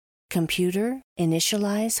Computer,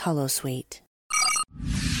 initialize holosuite.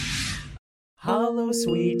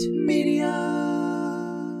 Holosuite Media.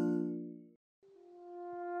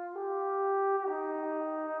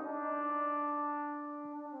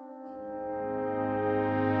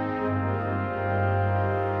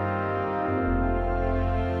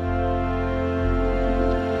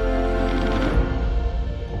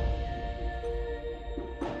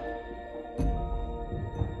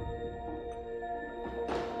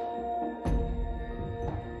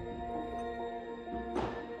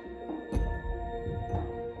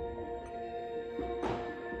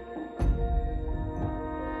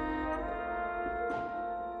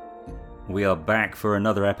 We are back for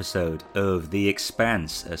another episode of The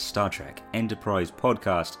Expanse, a Star Trek Enterprise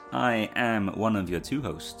podcast. I am one of your two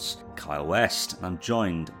hosts, Kyle West. I'm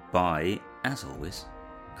joined by, as always,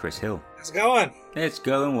 Chris Hill. How's it going? It's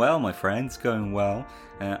going well, my friend. It's going well.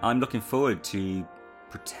 I'm looking forward to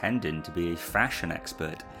pretending to be a fashion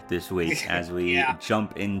expert this week as we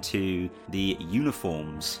jump into the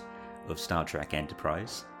uniforms of Star Trek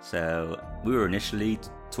Enterprise. So we were initially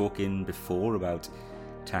talking before about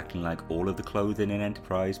tackling like all of the clothing in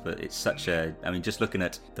Enterprise, but it's such a, I mean, just looking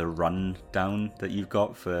at the rundown that you've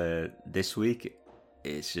got for this week,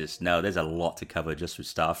 it's just, no, there's a lot to cover just with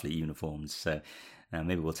Starfleet uniforms. So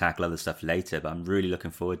maybe we'll tackle other stuff later, but I'm really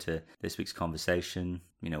looking forward to this week's conversation.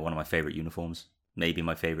 You know, one of my favorite uniforms, maybe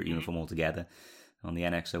my favorite uniform altogether on the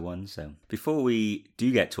NX-01. So before we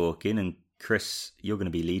do get talking, and Chris, you're going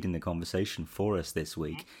to be leading the conversation for us this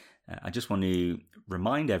week, I just want to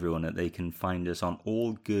remind everyone that they can find us on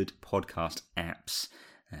all good podcast apps.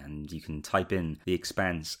 And you can type in The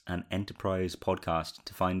Expanse and Enterprise podcast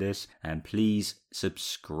to find us. And please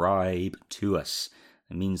subscribe to us.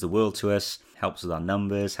 It means the world to us, helps with our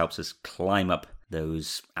numbers, helps us climb up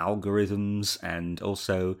those algorithms. And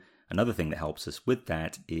also another thing that helps us with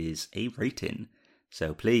that is a rating.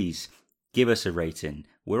 So please give us a rating.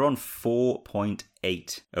 We're on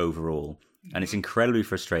 4.8 overall. And it's incredibly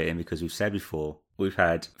frustrating because we've said before, we've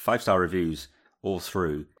had 5-star reviews all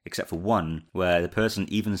through, except for one where the person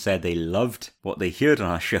even said they loved what they heard on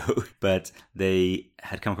our show, but they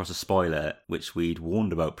had come across a spoiler, which we'd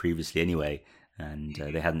warned about previously anyway, and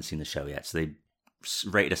they hadn't seen the show yet. So they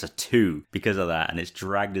rated us a 2 because of that, and it's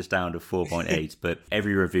dragged us down to 4.8. But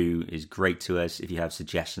every review is great to us. If you have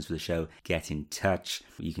suggestions for the show, get in touch.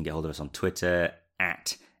 You can get hold of us on Twitter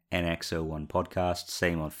at NX-01 podcast,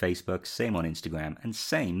 same on Facebook, same on Instagram, and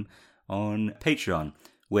same on Patreon,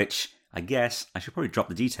 which I guess I should probably drop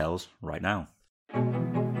the details right now.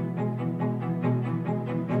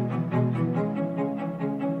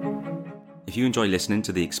 If you enjoy listening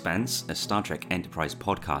to The Expanse, a Star Trek Enterprise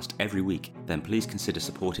podcast every week, then please consider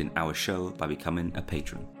supporting our show by becoming a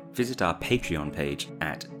patron. Visit our Patreon page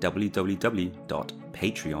at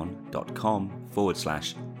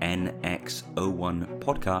www.patreon.com/NX01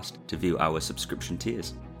 podcast to view our subscription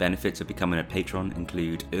tiers. Benefits of becoming a patron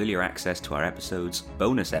include earlier access to our episodes,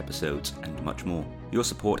 bonus episodes, and much more. Your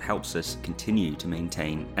support helps us continue to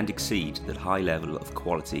maintain and exceed the high level of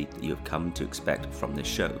quality that you have come to expect from this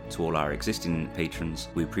show. To all our existing patrons,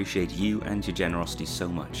 we appreciate you and your generosity so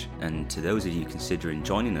much. And to those of you considering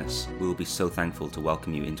joining us, we will be so thankful to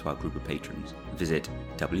welcome you into our group of patrons. Visit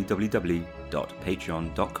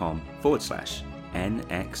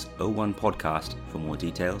www.patreon.com/NX01 podcast for more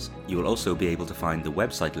details. You will also be able to find the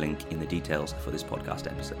website link in the details for this podcast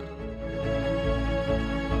episode.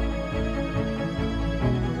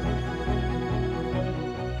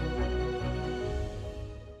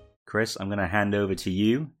 Chris, I'm going to hand over to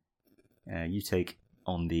you. You take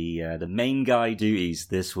on the main guy duties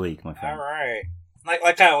this week, my friend. All right.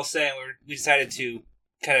 Like Kyle was saying, we decided to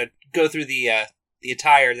kind of go through the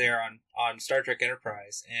attire there on Star Trek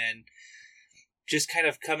Enterprise, and just kind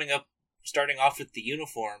of starting off with the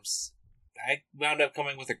uniforms. I wound up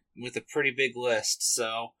coming with a pretty big list,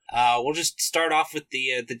 so we'll just start off with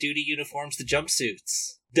the duty uniforms, the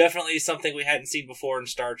jumpsuits. Definitely something we hadn't seen before in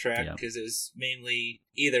Star Trek, because it was mainly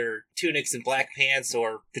either tunics and black pants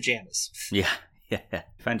or pajamas. Yeah.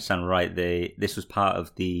 If I understand right, this was part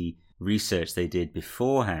of the research they did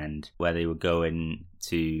beforehand, where they were going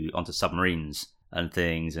onto submarines and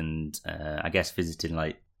things, and I guess visiting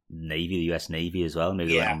like Navy, the US Navy as well,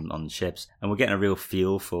 maybe on ships. And we're getting a real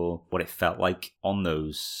feel for what it felt like on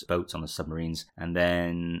those boats, on the submarines. And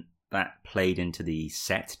then that played into the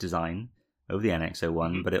set design of the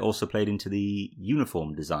NX-01, but it also played into the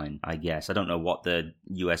uniform design, I guess. I don't know what the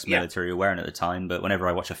US military were wearing at the time, but whenever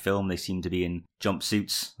I watch a film, they seem to be in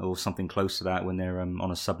jumpsuits or something close to that when they're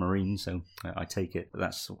on a submarine, so I take it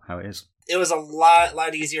that's how it is. It was a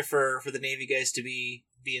lot easier for the Navy guys to be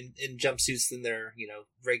be in jumpsuits than their,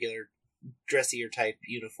 regular dressier type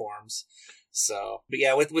uniforms. So, but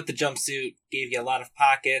yeah, with the jumpsuit, gave you a lot of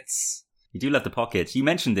pockets. You do love the pockets. You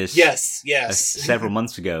mentioned this Yes. several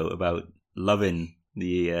months ago about loving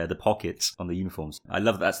the pockets on the uniforms. I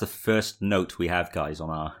love that's the first note we have, guys, on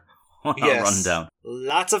our rundown.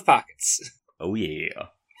 Lots of pockets. Oh yeah.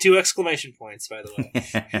 2 exclamation points, by the way.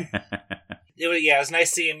 It was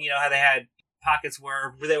nice seeing, how they had pockets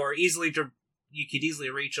where they were you could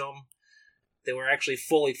easily reach them. They were actually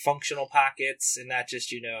fully functional pockets and not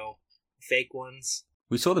just, fake ones.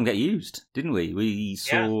 We saw them get used, didn't we? We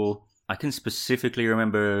saw... Yeah. I can specifically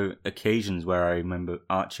remember occasions where I remember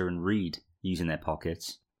Archer and Reed using their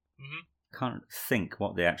pockets. Mm-hmm. Can't think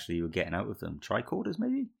what they actually were getting out of them. Tricorders,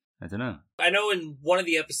 maybe? I don't know. I know in one of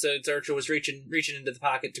the episodes, Archer was reaching into the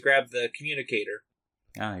pocket to grab the communicator.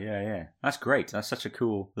 Ah, yeah. That's great. That's such a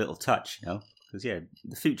cool little touch, Because,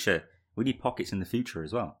 the future... We need pockets in the future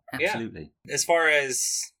as well. Absolutely. Yeah. As far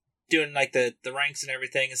as doing like the ranks and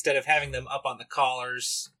everything, instead of having them up on the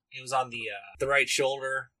collars, it was on the right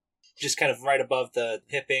shoulder, just kind of right above the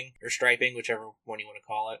pipping or striping, whichever one you want to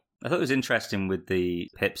call it. I thought it was interesting with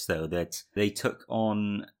the pips, though, that they took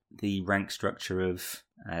on the rank structure of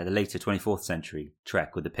the later 24th century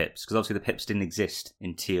Trek with the pips, because obviously the pips didn't exist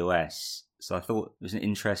in TOS. So I thought it was an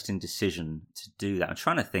interesting decision to do that. I'm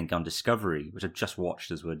trying to think on Discovery, which I've just watched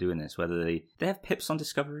as we're doing this, whether they have pips on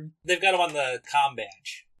Discovery? They've got them on the comm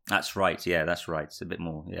badge. That's right, yeah, that's right. It's a bit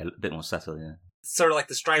more subtle, yeah. Sort of like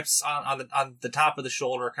the stripes on the top of the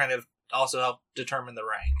shoulder kind of also help determine the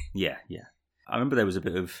rank. Yeah. I remember there was a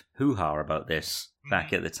bit of hoo-ha about this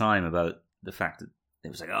back at the time, about the fact that it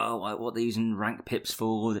was like, oh, what are they using rank pips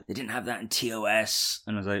for? They didn't have that in TOS.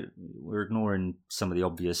 And I was like, we're ignoring some of the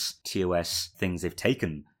obvious TOS things they've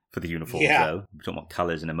taken for the uniforms, though. We're talking about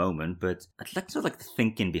colours in a moment, but I'd like to know, the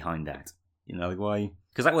thinking behind that. Why?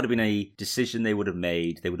 Because that would have been a decision they would have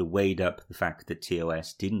made. They would have weighed up the fact that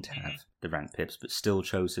TOS didn't have the rank pips, but still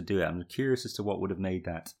chose to do it. I'm curious as to what would have made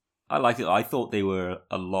that. I liked it. I thought they were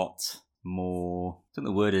a lot more... I think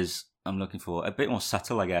the word is... I'm looking for a bit more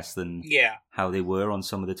subtle, I guess, than how they were on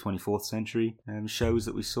some of the 24th century shows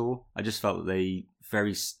that we saw. I just felt that they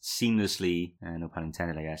very seamlessly, no pun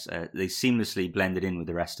intended, I guess, they seamlessly blended in with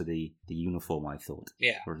the rest of the uniform, I thought.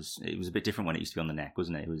 Yeah. It was a bit different when it used to be on the neck,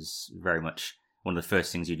 wasn't it? It was very much one of the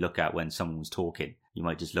first things you'd look at when someone was talking. You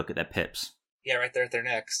might just look at their pips. Yeah, right there at their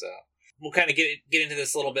neck, so... We'll kind of get into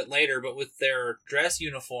this a little bit later, but with their dress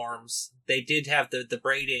uniforms, they did have the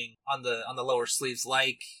braiding on the lower sleeves,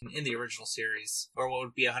 like in the original series, or what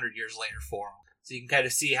would be 100 years later for them. So you can kind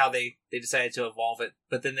of see how they decided to evolve it.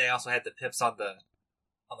 But then they also had the pips on the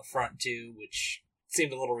front too, which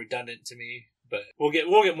seemed a little redundant to me. But we'll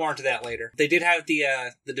get more into that later. They did have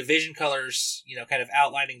the division colors, kind of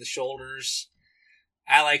outlining the shoulders.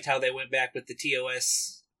 I liked how they went back with the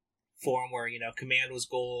TOS form where, command was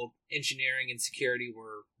gold, engineering and security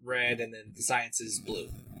were red, and then the sciences blue,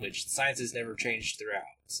 which the sciences never changed throughout.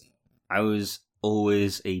 So. I was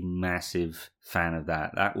always a massive fan of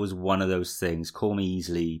that. That was one of those things. Call me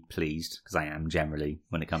easily pleased, because I am generally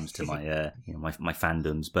when it comes to my my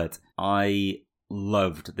fandoms, but I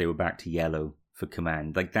loved they were back to yellow for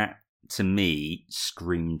command. Like that, to me,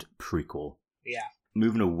 screamed prequel. Yeah.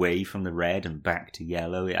 Moving away from the red and back to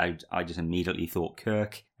yellow, I just immediately thought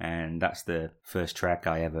Kirk, and that's the first Trek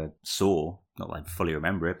I ever saw. Not that I fully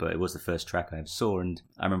remember it, but it was the first Trek I ever saw, and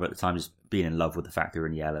I remember at the time just being in love with the fact they were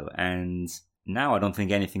in yellow, and now I don't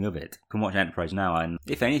think anything of it. I can watch Enterprise now, and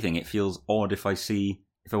if anything, it feels odd if I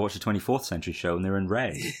watch a 24th century show and they're in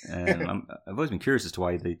red. I've always been curious as to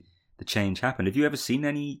why the change happened. Have you ever seen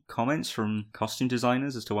any comments from costume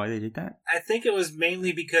designers as to why they did that? I think it was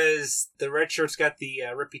mainly because the red shirts got the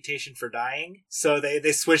reputation for dying, so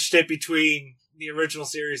they switched it between the original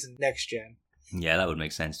series and Next Gen. Yeah, that would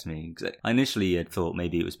make sense to me. I initially had thought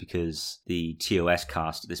maybe it was because the TOS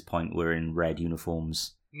cast at this point were in red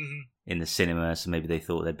uniforms in the cinema, so maybe they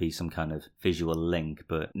thought there'd be some kind of visual link.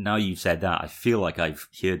 But now you've said that, I feel like I've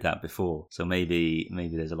heard that before. So maybe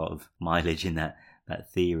there's a lot of mileage in that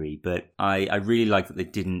theory. But I really like that they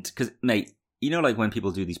didn't, because, mate, like when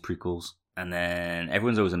people do these prequels and then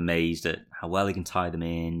everyone's always amazed at how well they can tie them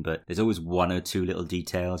in, but there's always one or two little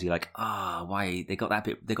details you're like, why they got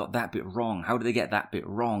that bit wrong, how did they get that bit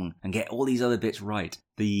wrong and get all these other bits right?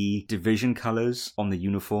 The division colours on the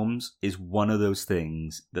uniforms is one of those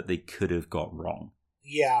things that they could have got wrong.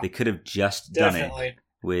 Yeah, they could have just definitely done it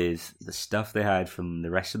with the stuff they had from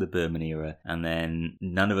the rest of the Berman era, and then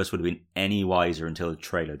none of us would have been any wiser until the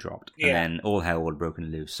trailer dropped. Yeah. And then all hell would have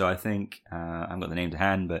broken loose. So I think, I haven't got the name to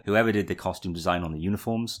hand, but whoever did the costume design on the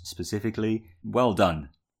uniforms specifically, well done.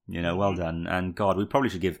 You know, well done. And God, we probably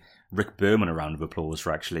should give Rick Berman a round of applause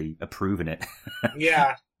for actually approving it.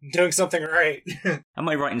 Yeah, doing something right. Am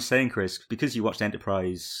I right in saying, Chris, because you watched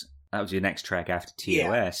Enterprise, that was your next trek after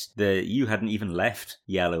TOS, that you hadn't even left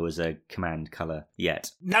yellow as a command color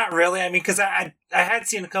yet? Not really. I mean, because I had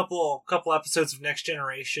seen a couple episodes of Next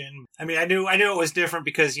Generation. I mean, I knew it was different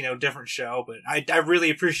because, you know, different show, but I really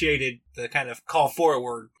appreciated the kind of call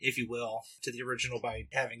forward, if you will, to the original by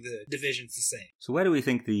having the divisions the same. So where do we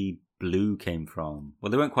think the blue came from?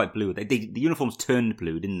 Well, they weren't quite blue. The uniforms turned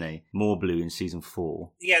blue, didn't they? More blue in season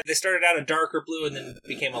 4. Yeah, they started out a darker blue and then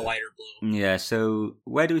became a lighter blue. Yeah, so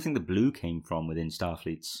where do we think the blue came from within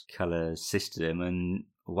Starfleet's colour system, and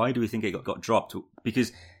why do we think it got dropped?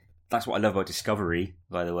 Because that's what I love about Discovery,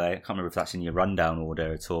 by the way. I can't remember if that's in your rundown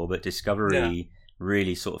order at all, but Discovery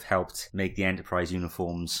really sort of helped make the Enterprise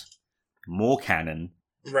uniforms more canon.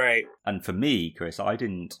 Right. And for me, Chris, I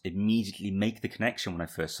didn't immediately make the connection when I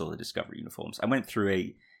first saw the Discovery uniforms. I went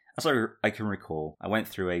through as I can recall, I went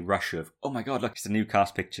through a rush of, oh my God, look, it's the new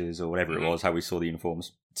cast pictures or whatever it was, how we saw the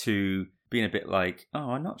uniforms, to being a bit like,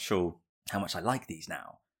 oh, I'm not sure how much I like these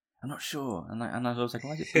now. I'm not sure. And I was like,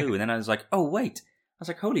 why is it blue? And then I was like, oh, wait. I was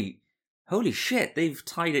like, holy shit, they've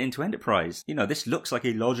tied it into Enterprise. You know, this looks like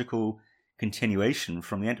a logical continuation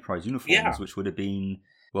from the Enterprise uniforms, which would have been...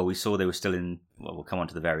 Well, we saw they were still in... Well, we'll come on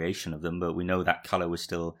to the variation of them, but we know that colour was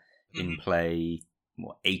still in play,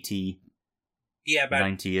 80, about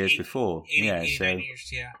 90 years before. 89 years,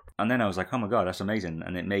 yeah. And then I was like, oh my God, that's amazing.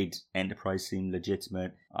 And it made Enterprise seem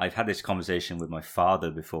legitimate. I've had this conversation with my father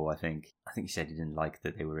before, I think. I think he said he didn't like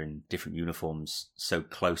that they were in different uniforms so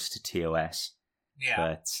close to TOS. Yeah.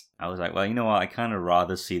 But I was like, well, you know what? I kind of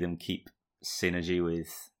rather see them keep synergy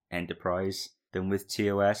with Enterprise than with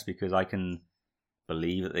TOS, because I can...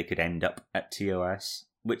 believe that they could end up at TOS,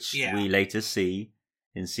 which we later see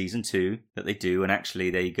in season 2 that they do, and actually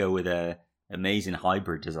they go with a amazing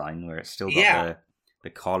hybrid design where it's still got the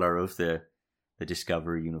collar of the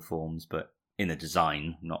Discovery uniforms, but in the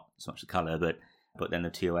design, not so much the color, but then the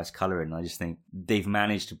TOS color. And I just think they've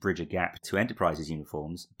managed to bridge a gap to Enterprise's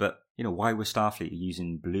uniforms. But you know, why was Starfleet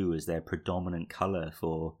using blue as their predominant color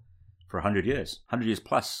for 100 years, 100 years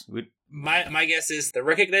plus? My guess is the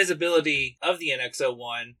recognizability of the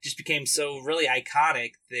NX-01 just became so really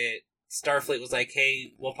iconic that Starfleet was like,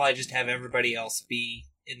 hey, we'll probably just have everybody else be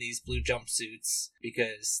in these blue jumpsuits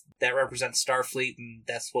because that represents Starfleet and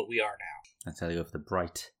that's what we are now. I tell you, of the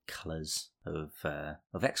bright colours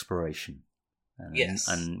of exploration. Yes.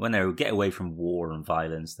 And when they get away from war and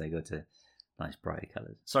violence, they go to nice bright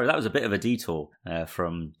colours. Sorry, that was a bit of a detour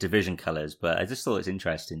from division colours, but I just thought it's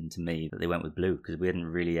interesting to me that they went with blue, because we hadn't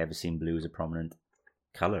really ever seen blue as a prominent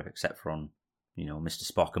colour, except for on, you know, Mr.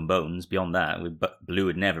 Spock and Bones. Beyond that, blue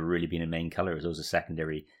had never really been a main colour, as those are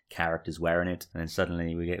secondary characters wearing it, and then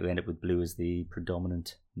suddenly we end up with blue as the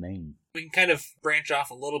predominant main. We can kind of branch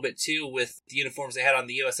off a little bit too with the uniforms they had on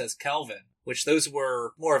the USS Kelvin, which those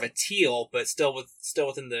were more of a teal, but still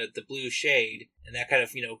within the blue shade, and that kind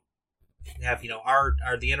of, you know, have, you know, are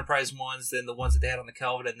the Enterprise ones, then the ones that they had on the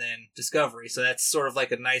Kelvin, and then Discovery. So that's sort of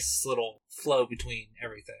like a nice little flow between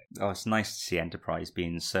everything. Oh, it's nice to see Enterprise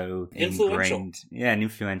being so influential. Ingrained, and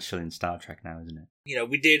influential in Star Trek now, isn't it? You know,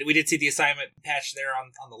 we did see the assignment patch there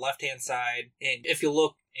on the left hand side, and if you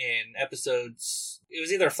look in episodes, it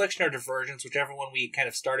was either Affliction or Divergence, whichever one we kind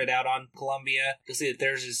of started out on Columbia, you'll see that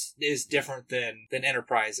theirs is different than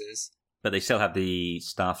Enterprise's. But they still have the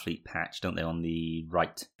Starfleet patch, don't they, on the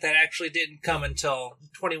right? That actually didn't come until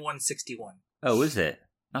 2161. Oh, is it?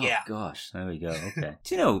 Oh, yeah. Gosh, there we go, okay.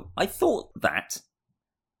 Do you know, I thought that,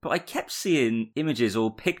 but I kept seeing images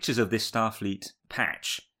or pictures of this Starfleet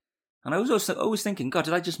patch, and I was also always thinking, God,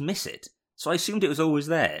 did I just miss it? So I assumed it was always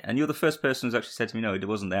there, and you're the first person who's actually said to me, no, it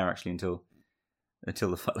wasn't there actually until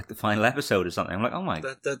the final episode or something. I'm like, oh my...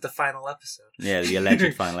 The final episode. Yeah, the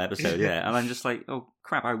alleged final episode, yeah. And I'm just like, oh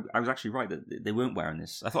crap, I was actually right that they weren't wearing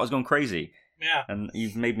this. I thought I was going crazy. Yeah. And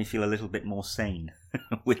you've made me feel a little bit more sane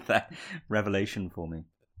with that revelation for me.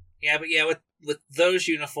 Yeah, but yeah, with those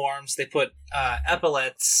uniforms, they put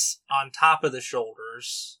epaulets on top of the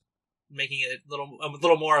shoulders, making it a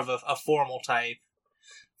little more of a formal type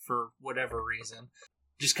for whatever reason.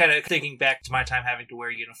 Just kind of thinking back to my time having to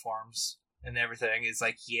wear uniforms and everything, is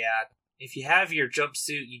like, yeah, if you have your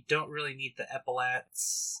jumpsuit, you don't really need the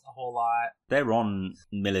epaulets a whole lot. They're on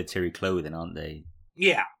military clothing, aren't they?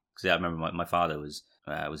 Yeah. Because I remember my father was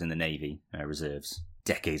in the Navy reserves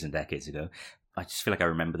decades and decades ago. I just feel like I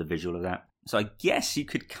remember the visual of that. So I guess you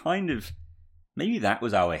could kind of... Maybe that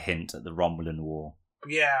was our hint at the Romulan War.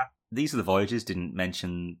 Yeah. These Are the Voyages didn't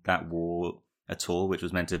mention that war at all, which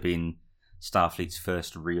was meant to have been Starfleet's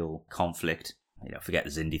first real conflict forget the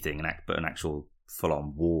Zindi thing but an actual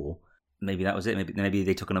full-on war. Maybe that was it. Maybe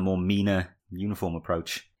they took on a more meaner uniform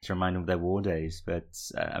approach to remind them of their war days. But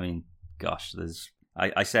gosh,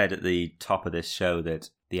 I said at the top of this show that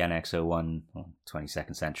the NX-01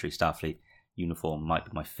 22nd Century Starfleet uniform might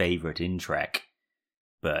be my favourite in Trek.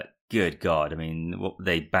 But good God,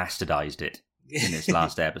 they bastardized it in this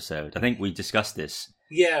last episode. I think we discussed this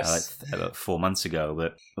about 4 months ago,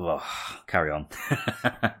 but carry on.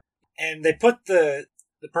 And they put the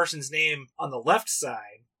person's name on the left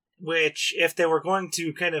side, which, if they were going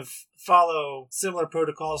to kind of follow similar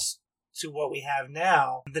protocols to what we have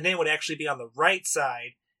now, the name would actually be on the right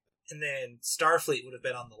side, and then Starfleet would have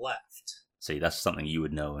been on the left. See, that's something you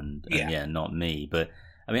would know, and not me. But,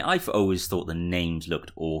 I've always thought the names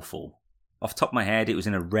looked awful. Off the top of my head, it was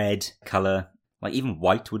in a red colour. Like, even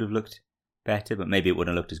white would have looked better, but maybe it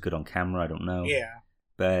wouldn't have looked as good on camera, I don't know. Yeah.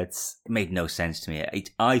 But it made no sense to me.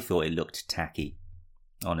 I thought it looked tacky,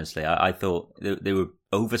 honestly. I thought they were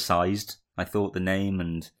oversized, I thought, the name,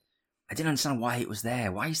 and I didn't understand why it was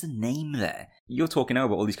there. Why is the name there? You're talking now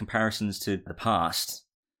about all these comparisons to the past,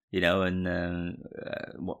 and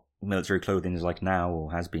what military clothing is like now,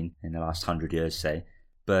 or has been in the last 100 years, say.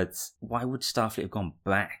 But why would Starfleet have gone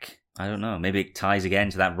back? I don't know. Maybe it ties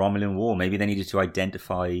again to that Romulan War. Maybe they needed to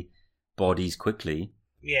identify bodies quickly.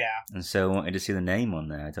 Yeah. And so I wanted to see the name on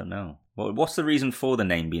there. I don't know. What's the reason for the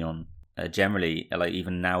name being on? Generally, like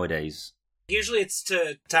even nowadays. Usually it's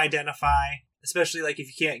to identify, especially like if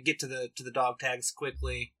you can't get to the dog tags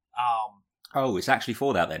quickly. Oh, it's actually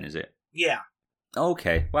for that then, is it? Yeah.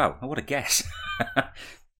 Okay. Wow. What a guess.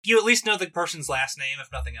 You at least know the person's last name,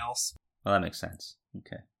 if nothing else. Well, that makes sense.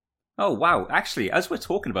 Okay. Oh, wow. Actually, as we're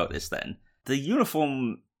talking about this then, the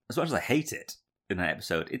uniform, as much as I hate it in that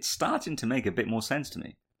episode, it's starting to make a bit more sense to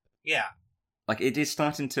me. Yeah. Like, it is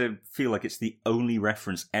starting to feel like it's the only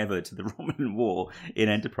reference ever to the Romulan War in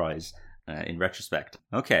Enterprise, in retrospect.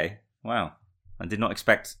 Okay. Wow. I did not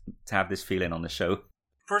expect to have this feeling on the show.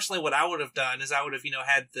 Personally, what I would have done is I would have,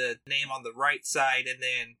 had the name on the right side and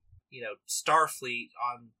then, Starfleet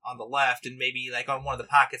on the left, and maybe like on one of the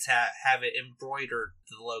pockets have it embroidered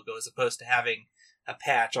to the logo as opposed to having a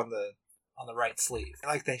patch on the right sleeve,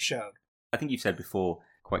 like they showed. I think you've said before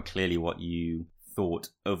quite clearly what you thought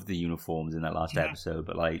of the uniforms in that last episode,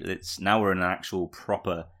 but like now we're in an actual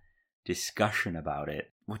proper discussion about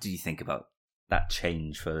it. What do you think about that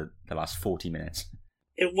change for the last 40 minutes?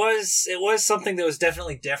 It was something that was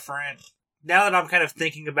definitely different. Now that I'm kind of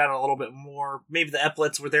thinking about it a little bit more, maybe the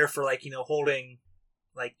epaulets were there for holding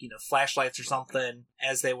flashlights or something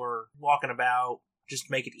as they were walking about, just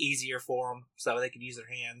to make it easier for them so that they could use their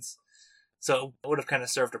hands. So it would have kind of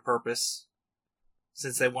served a purpose,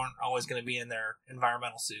 since they weren't always going to be in their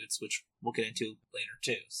environmental suits, which we'll get into later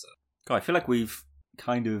too. So God, I feel like we've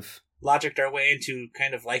kind of logicked our way into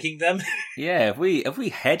kind of liking them. Yeah, have we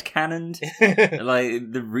headcanoned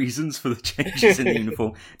like the reasons for the changes in the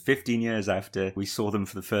uniform? 15 years after we saw them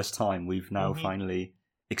for the first time, we've now finally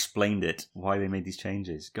explained it, why they made these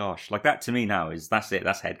changes. Gosh, like that to me now that's it,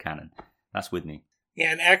 that's headcanon. That's with me.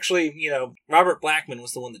 Yeah, and actually, Robert Blackman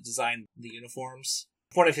was the one that designed the uniforms.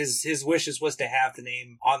 One of his wishes was to have the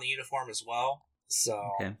name on the uniform as well. So,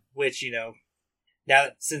 which, now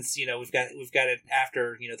that since, we've got it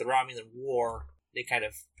after, the Romulan War, they kind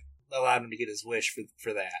of allowed him to get his wish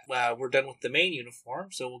for that. We're done with the main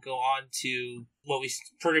uniform, so we'll go on to what we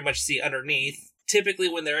pretty much see underneath. Typically,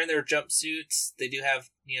 when they're in their jumpsuits, they do have,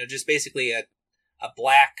 just basically a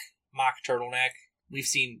black mock turtleneck. We've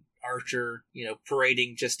seen Archer,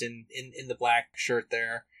 parading just in the black shirt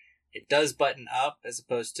there. It does button up as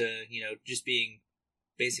opposed to, just being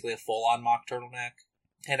basically a full-on mock turtleneck.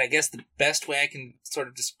 And I guess the best way I can sort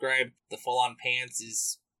of describe the full-on pants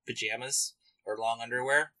is pajamas or long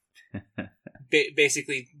underwear.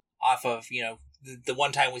 Basically off of, the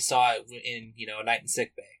one time we saw it in, a night in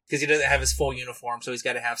sick bay. Because he doesn't have his full uniform, so he's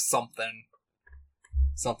got to have something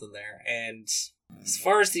there. And as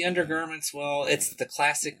far as the undergarments, well, it's the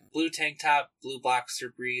classic blue tank top, blue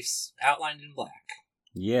boxer briefs, outlined in black.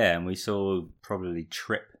 Yeah, and we saw probably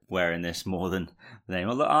Trip wearing this more than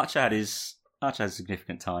anyone. Although Archer had a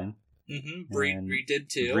significant time. Mm-hmm. Reed did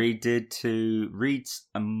too. Reed,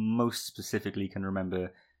 most specifically can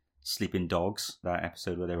remember Sleeping Dogs, that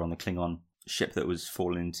episode where they were on the Klingon ship that was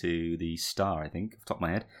falling into the star, I think, off the top of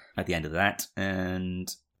my head, at the end of that.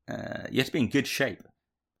 And you have to be in good shape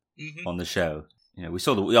on the show. We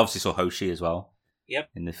obviously saw Hoshi as well. Yep.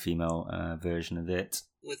 In the female version of it.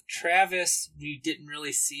 With Travis, we didn't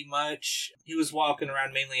really see much. He was walking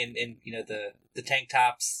around mainly in the tank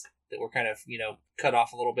tops that were kind of, cut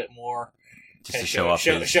off a little bit more. just to show off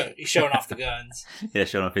he's showing off the guns. Yeah,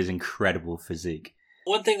 showing off his incredible physique.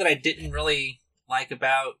 One thing that I didn't really like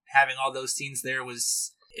about having all those scenes there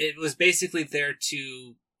was it was basically there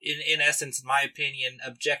to, in essence, in my opinion,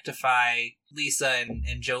 objectify Lisa and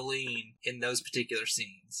Jolene in those particular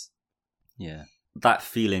scenes. Yeah. That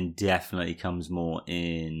feeling definitely comes more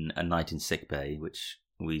in A Night in Sickbay, which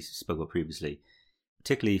we spoke about previously,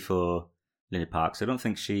 particularly for Linda Parks. I don't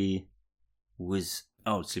think she was...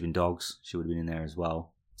 Oh, Sleeping Dogs, she would have been in there as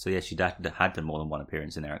well. So yeah, she had done more than one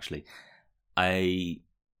appearance in there, actually. I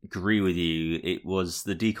agree with you. It was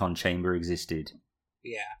the decon chamber existed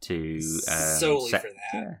to... solely for that.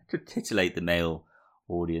 Yeah, to titillate the male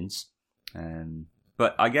audience.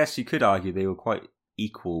 But I guess you could argue they were quite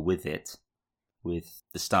equal with it, with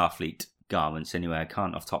the Starfleet garments anyway. I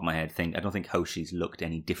can't off the top of my head think... I don't think Hoshi's looked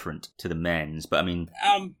any different to the men's, but I mean...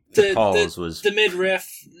 T'Pol's was... The midriff,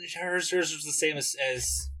 hers was the same as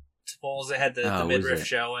T'Pol's. It had the midriff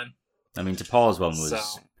showing. I mean, T'Pol's one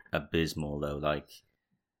was abysmal, though. Like,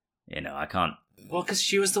 I can't... Well, because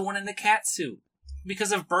she was the one in the cat suit.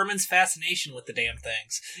 Because of Berman's fascination with the damn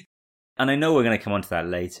things. And I know we're going to come on to that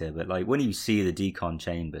later, but like when you see the decon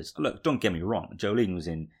chambers... Look, don't get me wrong. Jolene was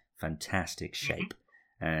in fantastic shape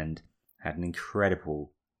and had an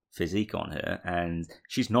incredible physique on her, and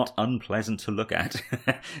she's not unpleasant to look at.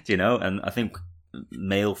 And I think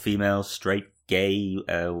male, female, straight, gay,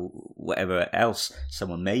 whatever else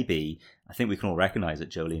someone may be, I think we can all recognize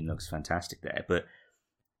that Jolene looks fantastic there. But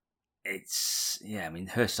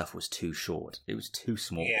her stuff was too short. It was too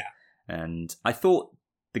small. Yeah. And I thought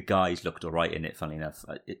the guys looked all right in it, funnily enough.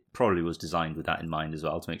 It probably was designed with that in mind as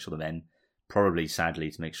well, to make sure the men... Probably,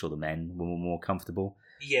 sadly, to make sure the men were more comfortable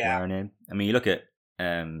wearing him. I mean, you look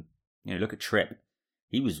at Trip.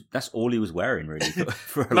 That's all he was wearing really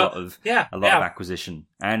for a lot of acquisition.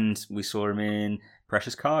 And we saw him in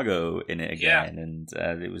Precious Cargo in it again,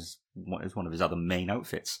 and it was one of his other main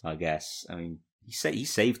outfits, I guess. I mean, he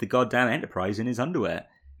saved the goddamn Enterprise in his underwear.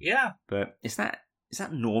 Yeah, but is that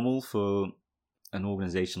normal for an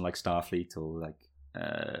organization like Starfleet or like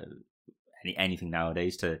anything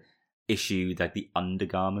nowadays to issue like the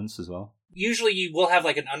undergarments as well? Usually you will have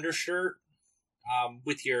like an undershirt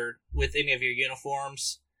with any of your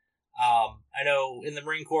uniforms. I know in the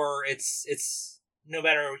Marine Corps it's no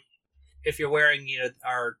matter if you're wearing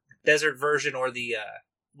our desert version or the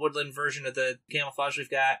woodland version of the camouflage we've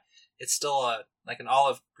got, it's still like an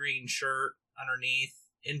olive green shirt underneath.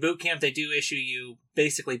 In boot camp they do issue you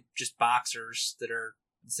basically just boxers that are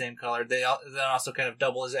the same color. They also kind of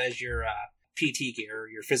double as your PT gear,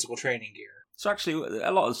 your physical training gear. So actually,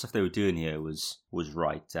 a lot of the stuff they were doing here was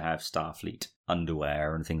right to have Starfleet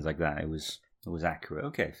underwear and things like that. It was accurate.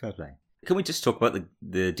 Okay, fair play. Can we just talk about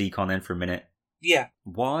the decon then for a minute? Yeah.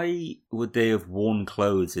 Why would they have worn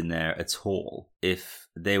clothes in there at all if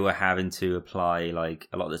they were having to apply, like,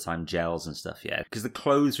 a lot of the time gels and stuff, yeah? Because the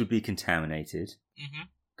clothes would be contaminated. Mm-hmm.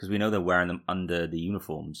 Because we know they're wearing them under the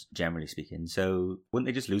uniforms, generally speaking. So wouldn't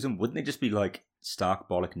they just lose them? Wouldn't they just be, like, stark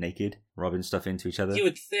bollock naked, rubbing stuff into each other? You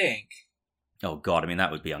would think. Oh, God, I mean,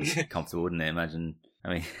 that would be uncomfortable, wouldn't it? Imagine,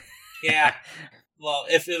 I mean... Yeah. Well,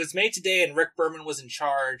 if it was made today and Rick Berman was in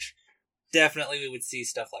charge, definitely we would see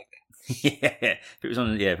stuff like that. Yeah. If it was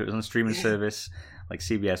on a streaming service, like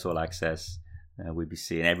CBS All Access, we'd be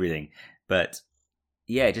seeing everything. But...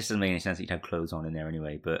 yeah, it just doesn't make any sense that you'd have clothes on in there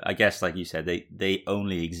anyway. But I guess, like you said, they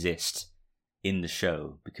only exist in the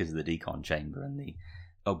show because of the decon chamber and the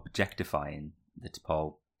objectifying the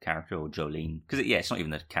T'Pol character or Jolene. Because, it's not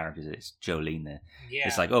even the characters, it's Jolene there. Yeah.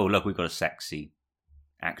 It's like, oh, look, we've got a sexy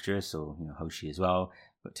actress, or Hoshi as well.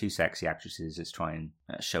 But two sexy actresses. Let's try and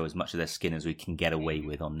show as much of their skin as we can get away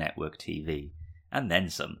with on network TV. And then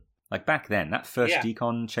some. Like back then, that first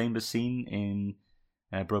decon chamber scene in...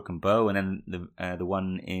 Broken Bow, and then the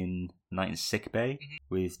one in Night in Sickbay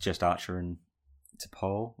with just Archer and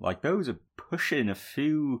T'Pol. Like, those are pushing a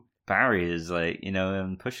few barriers, like,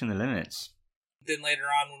 and pushing the limits. Then later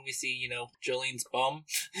on when we see, Jolene's bum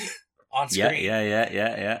on screen.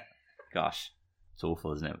 Yeah. Gosh, it's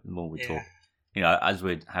awful, isn't it? The more we talk. As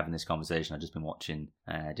we're having this conversation, I've just been watching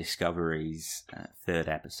Discovery's third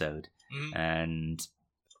episode, and...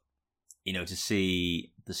 to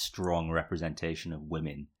see the strong representation of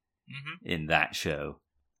women in that show,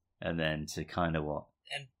 and then to kind of what...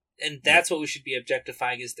 And that's what we should be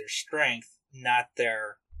objectifying, is their strength, not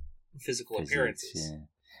their physical appearances. Yeah.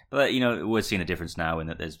 But, we're seeing a difference now in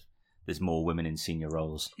that there's more women in senior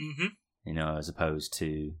roles, as opposed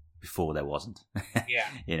to before there wasn't.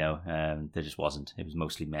 Yeah. There just wasn't. It was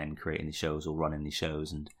mostly men creating the shows or running the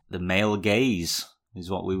shows, and the male gaze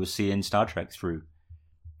is what we were seeing Star Trek through.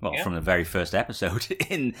 Well, from the very first episode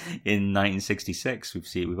in 1966,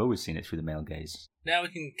 we've always seen it through the male gaze. Now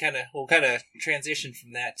we'll kind of transition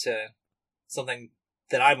from that to something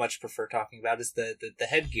that I much prefer talking about is the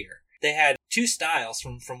headgear. They had two styles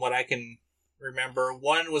from what I can remember.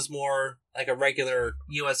 One was more like a regular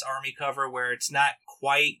U.S. Army cover where it's not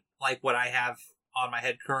quite like what I have on my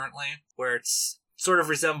head currently, where it's sort of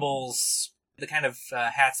resembles the kind of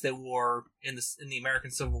hats they wore in the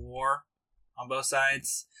American Civil War on both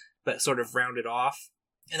sides, but sort of rounded off.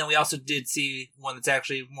 And then we also did see one that's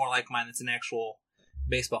actually more like mine. That's an actual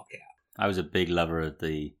baseball cap. I was a big lover of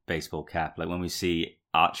the baseball cap. Like when we see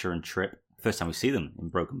Archer and Trip, first time we see them in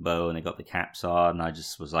Broken Bow, and they got the caps on, and I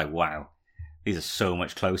just was like, wow, these are so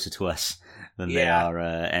much closer to us than they are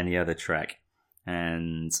any other Trek.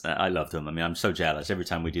 And I love them. I mean, I'm so jealous. Every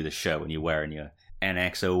time we do the show and you're wearing your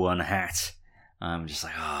NX-01 hat, I'm just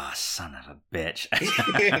like, oh, son of a bitch.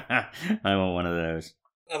 I want one of those.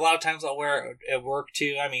 A lot of times I'll wear it at work,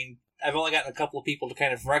 too. I mean, I've only gotten a couple of people to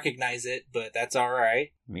kind of recognize it, but that's all right.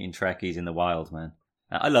 Meeting Trekkies in the wild, man.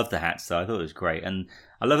 I love the hats, though. I thought it was great. And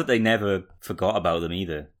I love that they never forgot about them,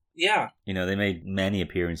 either. Yeah. You know, they made many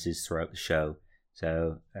appearances throughout the show.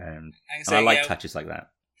 So, I like touches like that.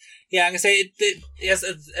 Yeah, I'm going to say,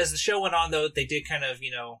 as the show went on, though, they did kind of,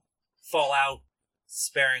 fall out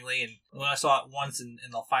sparingly, and when I saw it once in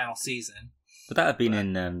the final season. But that had been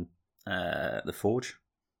in The Forge?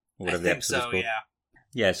 Or whatever the episode is called. Yeah.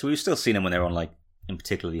 Yeah, so we've still seen them when they're on, like, in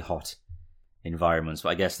particularly hot environments, but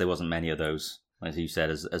I guess there wasn't many of those, as you said,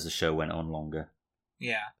 as the show went on longer.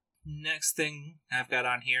 Yeah. Next thing I've got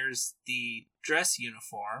on here is the dress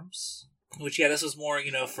uniforms, which, this was more,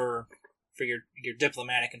 for your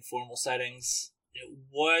diplomatic and formal settings. It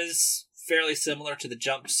was fairly similar to the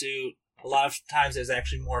jumpsuit. A lot of times it was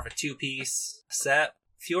actually more of a two-piece set.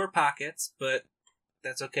 Fewer pockets, but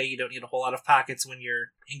that's okay. You don't need a whole lot of pockets when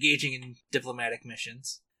you're engaging in diplomatic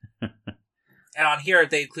missions. And on here,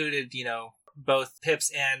 they included, both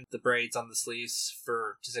pips and the braids on the sleeves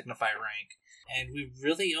to signify rank. And we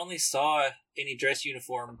really only saw any dress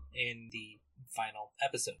uniform in the final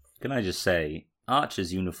episode. Can I just say,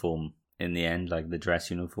 Archer's uniform in the end, like the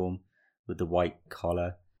dress uniform with the white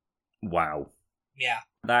collar, wow. Yeah.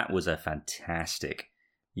 That was a fantastic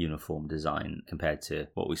uniform design compared to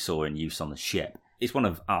what we saw in use on the ship. It's one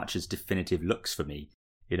of Archer's definitive looks for me.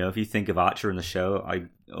 If you think of Archer in the show, I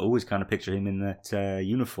always kind of picture him in that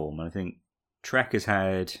uniform. And I think Trek has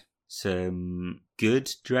had some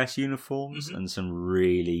good dress uniforms and some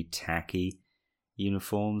really tacky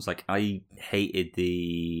uniforms. Like, I hated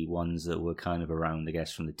the ones that were kind of around, I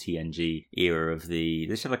guess, from the TNG era of they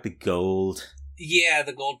just had like the gold. Yeah,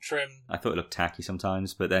 the gold trim. I thought it looked tacky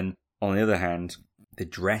sometimes, but then on the other hand, the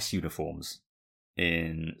dress uniforms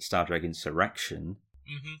in Star Trek Insurrection,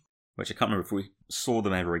 which I can't remember if we saw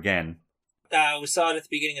them ever again. We saw it at the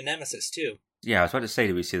beginning of Nemesis too. Yeah, I was about to say,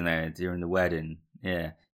 did we see them there during the wedding?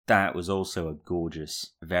 Yeah, that was also a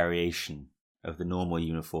gorgeous variation of the normal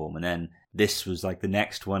uniform, and then this was like the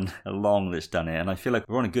next one along that's done it, and I feel like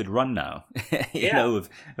we're on a good run now, of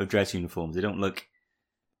dress uniforms. They don't look,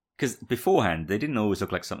 because beforehand they didn't always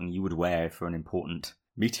look like something you would wear for an important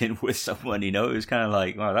meeting with someone. It was kind of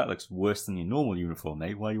like, wow, that looks worse than your normal uniform,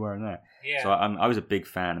 mate. Why are you wearing that? Yeah. So I was a big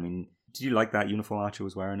fan. I mean, did you like that uniform Archer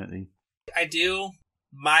was wearing at the? I do.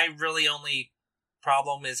 My really only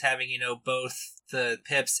problem is having, both the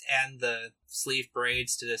pips and the sleeve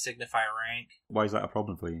braids to signify rank. Why is that a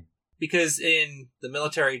problem for you? Because in the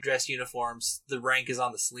military dress uniforms, the rank is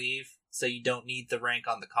on the sleeve, so you don't need the rank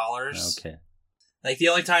on the collars. Okay. Like, the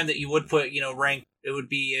only time that you would put, rank, it would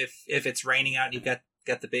be if it's raining out and you've got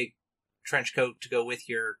the big trench coat to go with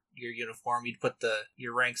your uniform. You'd put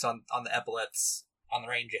your ranks on the epaulets on the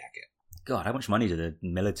rain jacket. God, how much money do the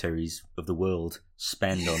militaries of the world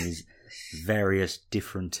spend on these various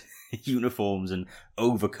different uniforms and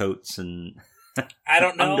overcoats and I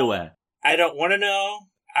don't know. Underwear? I don't want to know.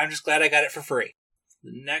 I'm just glad I got it for free.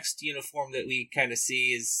 The next uniform that we kind of see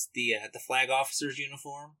is the flag officer's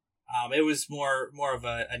uniform. It was more of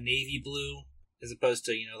a navy blue as opposed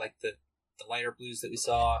to, like the lighter blues that we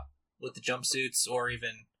saw with the jumpsuits or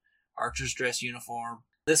even Archer's dress uniform.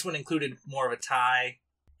 This one included more of a tie.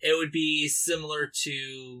 It would be similar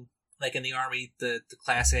to, like in the Army, the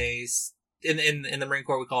Class A's. In the Marine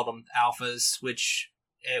Corps, we called them Alphas, which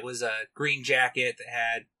it was a green jacket that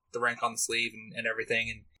had the rank on the sleeve and everything,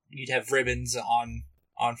 and you'd have ribbons on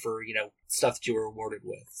for, stuff that you were awarded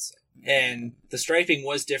with. So. And the striping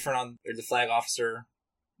was different on the flag officer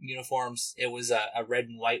uniforms. It was a red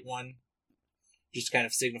and white one, just kind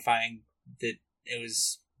of signifying that it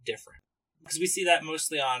was different. Because we see that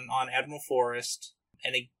mostly on Admiral Forrest.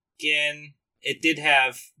 And again, It did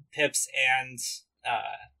have pips and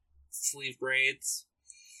sleeve braids.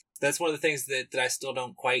 That's one of the things that I still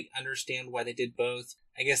don't quite understand why they did both.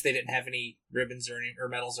 I guess they didn't have any ribbons or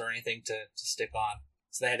medals or anything to stick on.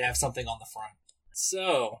 So they had to have something on the front.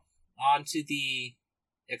 So, on to the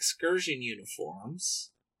excursion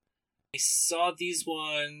uniforms. We saw these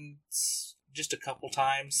ones just a couple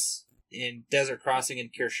times in Desert Crossing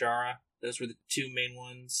and Kirshara. Those were the two main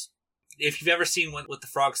ones. If you've ever seen what the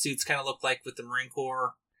frog suits kind of look like with the Marine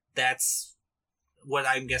Corps, that's what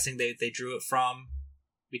I'm guessing they drew it from.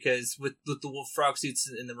 Because with the frog suits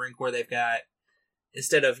in the Marine Corps, they've got,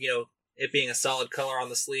 instead of, it being a solid color on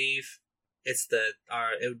the sleeve, it's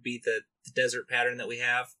it would be the desert pattern that we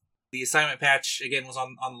have. The assignment patch, again, was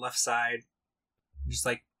on the left side, just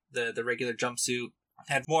like the regular jumpsuit.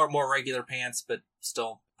 Had more regular pants, but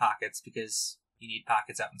still pockets, because you need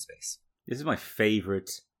pockets out in space. This is my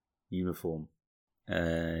favorite uniform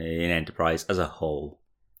in Enterprise as a whole.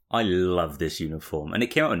 I love this uniform, and it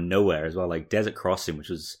came out of nowhere as well. Like Desert Crossing, which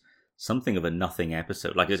was something of a nothing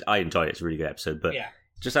episode. Like I enjoyed it; it's a really good episode. But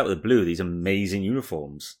just out of the blue, these amazing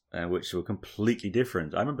uniforms, which were completely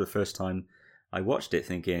different. I remember the first time I watched it,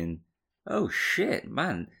 thinking, "Oh shit,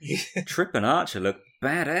 man! Trip and Archer look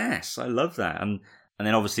badass. I love that." And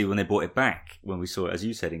then obviously when they brought it back, when we saw it, as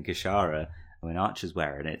you said, in Kishara, when Archer's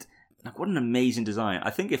wearing it, like what an amazing design! I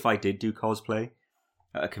think if I did do cosplay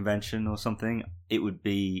at a convention or something, it would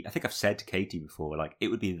be, I think I've said to Katie before, like, it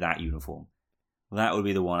would be that uniform. That would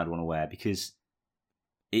be the one I'd want to wear, because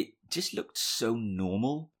it just looked so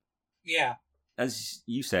normal. Yeah. As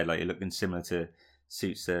you said, like, it looked similar to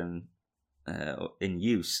suits in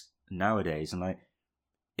use nowadays, and like,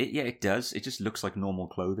 it does. It just looks like normal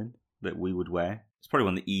clothing that we would wear. It's probably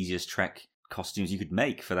one of the easiest Trek costumes you could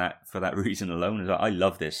make for that reason alone. I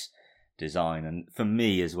love this design, and for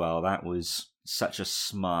me as well, that was such a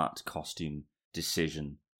smart costume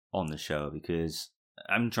decision on the show, because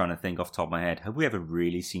I'm trying to think off the top of my head, have we ever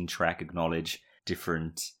really seen Trek acknowledge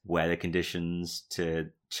different weather conditions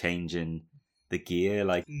to change in the gear?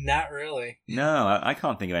 Like, not really. No, I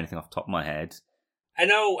can't think of anything off the top of my head. I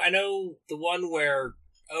know the one where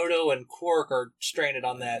Odo and Quark are stranded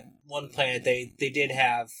on that one planet, they did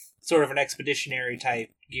have sort of an expeditionary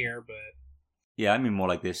type gear, but yeah, I mean more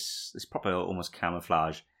like this proper almost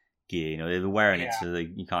camouflage gear. They were wearing it so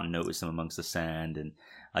that you can't notice them amongst the sand, and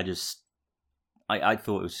I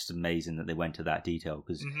thought it was just amazing that they went to that detail,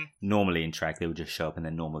 because normally in Trek they would just show up in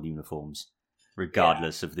their normal uniforms,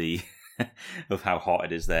 regardless of the of how hot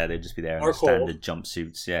it is there. They'd just be there in their standard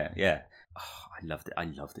jumpsuits. Yeah. Oh, I loved it. I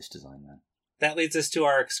love this design, man. That leads us to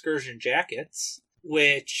our excursion jackets,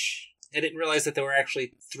 which I didn't realize that there were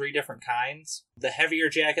actually 3 different kinds. The heavier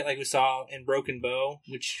jacket, like we saw in Broken Bow,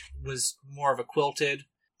 which was more of a quilted.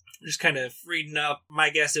 Just kind of reading up,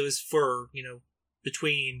 my guess it was for,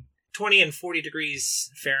 between 20 and 40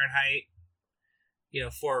 degrees Fahrenheit,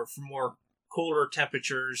 for more colder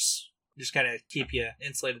temperatures, just kind of keep you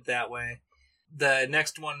insulated that way. The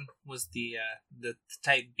next one was the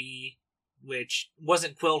Type B, which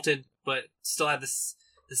wasn't quilted, but still had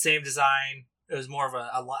the same design. It was more of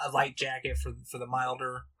a light jacket for the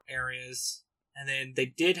milder areas. And then they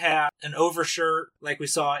did have an overshirt, like we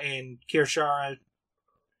saw in Kirshara,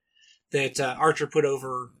 that Archer put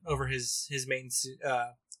over his main suit.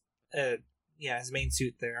 His main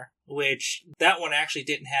suit there. Which that one actually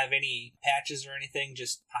didn't have any patches or anything,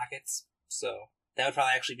 just pockets. So that would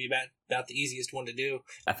probably actually be about the easiest one to do.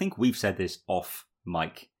 I think we've said this off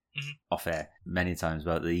mic, off air, many times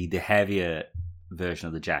about the heavier version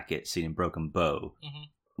of the jacket seen in Broken Bow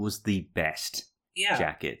was the best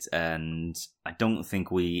jacket, and I don't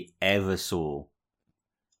think we ever saw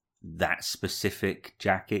that specific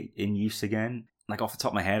jacket in use again. Like off the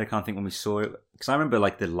top of my head, I can't think when we saw it, because I remember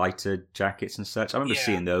like the lighter jackets and such. I remember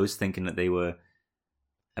seeing those, thinking that they were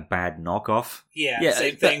a bad knockoff. Yeah,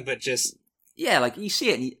 same thing, but just like you see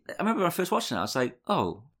it. And I remember when I first watching it, I was like,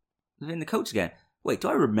 "Oh, they're in the coats again." Wait, do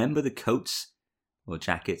I remember the coats or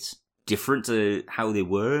jackets different to how they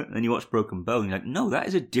were? And then you watch Broken Bow, and you're like, "No, that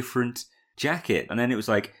is a different jacket." And then it was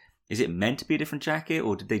like, is it meant to be a different jacket,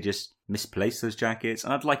 or did they just misplace those jackets?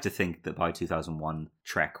 And I'd like to think that by 2001,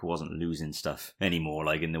 Trek wasn't losing stuff anymore,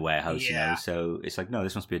 like in the warehouse, So it's like, no,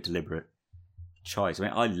 this must be a deliberate choice. I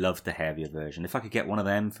mean, I loved the heavier version. If I could get one of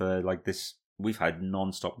them for like this, we've had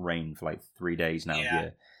non-stop rain for like 3 days now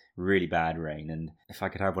here. Really bad rain. And if I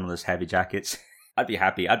could have one of those heavy jackets, I'd be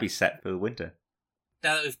happy. I'd be set for the winter.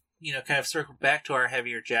 Now that we've kind of circled back to our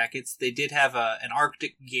heavier jackets, they did have an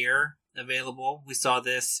Arctic gear available. We saw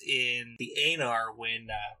this in the Anar when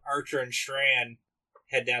Archer and Shran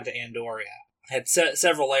head down to Andoria. Had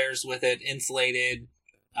several layers with it, insulated.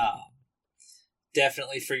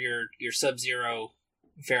 definitely for your Sub-Zero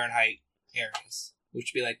Fahrenheit areas,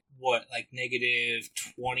 which would be like what, like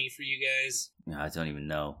 -20 for you guys? I don't even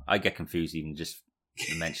know. I get confused even just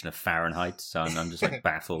the mention of Fahrenheit, so I'm just like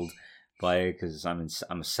baffled by it because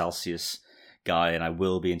I'm a Celsius guy and I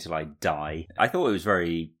will be until I die. I thought it was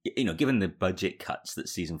very, given the budget cuts that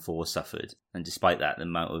season 4 suffered, and despite that, the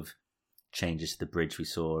amount of changes to the bridge we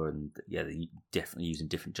saw, and they're definitely using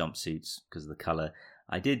different jumpsuits because of the color.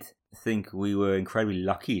 I did think we were incredibly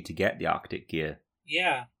lucky to get the Arctic gear.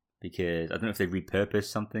 Yeah. Because I don't know if they repurposed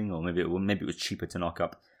something, or maybe it was cheaper to knock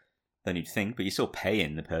up than you'd think, but you're still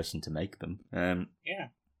paying the person to make them.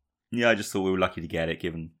 Yeah, I just thought we were lucky to get it,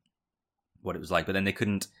 given what it was like. But then they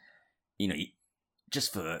couldn't,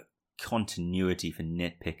 just for continuity for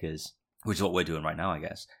nitpickers, which is what we're doing right now, I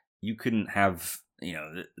guess. You couldn't have,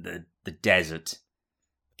 the desert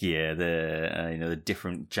gear, the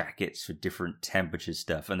different jackets for different temperatures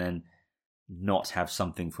stuff, and then not have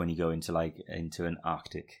something for when you go into an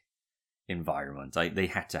Arctic environment. They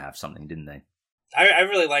had to have something, didn't they? I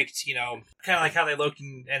really liked, kind of like how they looked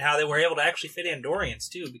and how they were able to actually fit Andorians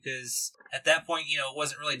too, because at that point, it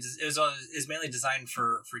wasn't really, it was mainly designed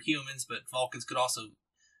for humans, but Vulcans could also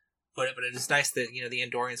put it. But it is nice that the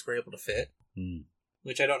Andorians were able to fit,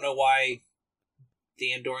 which I don't know why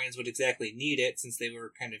the Andorians would exactly need it, since they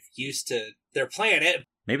were kind of used to their planet.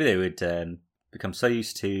 Maybe they would become so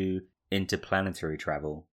used to interplanetary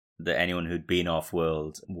travel that anyone who'd been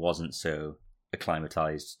off-world wasn't so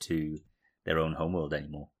acclimatized to their own homeworld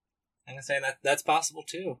anymore. I'm going to say that's possible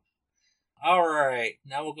too. Alright,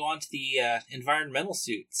 now we'll go on to the environmental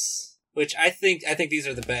suits, which I think these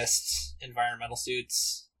are the best environmental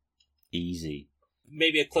suits. Easy.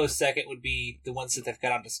 Maybe a close second would be the ones that they've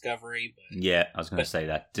got on Discovery. Yeah, I was going to say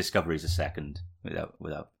that. Discovery's a second,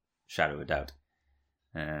 without shadow of a doubt.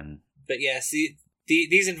 But yeah, see,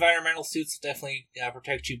 these environmental suits definitely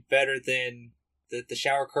protect you better than the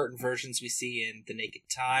shower curtain versions we see in The Naked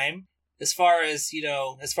Time. As far as the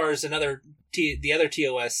other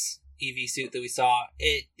TOS EV suit that we saw,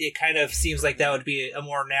 it kind of seems like that would be a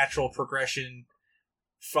more natural progression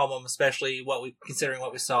from them, especially considering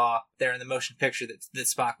what we saw there in the motion picture that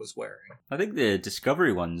Spock was wearing. I think the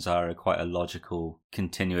Discovery ones are quite a logical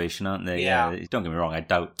continuation, aren't they? Yeah. Don't get me wrong, I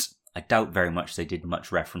doubt very much they did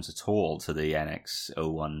much reference at all to the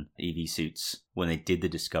NX-01 EV suits when they did the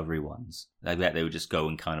Discovery ones. I bet they were just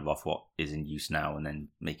going kind of off what is in use now and then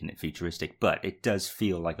making it futuristic. But it does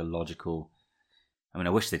feel like a logical... I mean,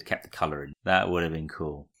 I wish they'd kept the colour in. That would have been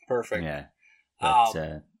cool. Perfect. Yeah. But,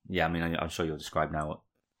 I'm sure you'll describe now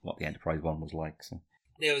what the Enterprise one was like. So.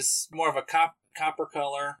 It was more of a copper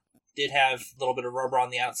color. Did have a little bit of rubber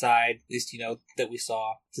on the outside, at least, that we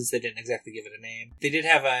saw, since they didn't exactly give it a name. They did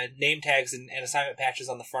have name tags and assignment patches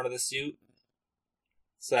on the front of the suit.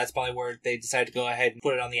 So that's probably where they decided to go ahead and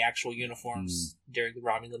put it on the actual uniforms during the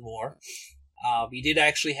Romulan War. You did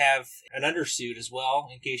actually have an undersuit as well,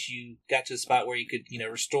 in case you got to a spot where you could,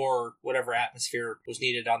 restore whatever atmosphere was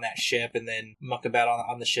needed on that ship and then muck about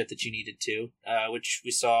on the ship that you needed to, which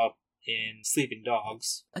we saw in Sleeping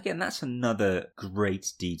Dogs. Again, that's another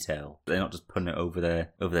great detail. They're not just putting it over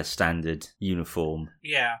their standard uniform.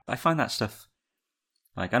 Yeah. I find that stuff...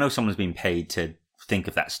 I know someone's been paid to think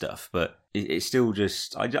of that stuff, but it's still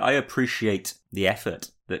just... I appreciate the effort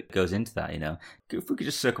that goes into that, If we could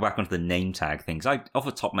just circle back onto the name tag things. Off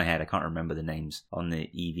the top of my head, I can't remember the names on the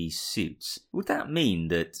EV suits. Would that mean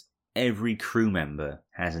that every crew member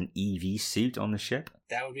has an EV suit on the ship?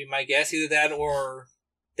 That would be my guess. Either that or...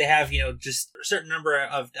 They have, just a certain number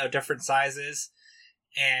of different sizes,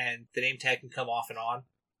 and the name tag can come off and on.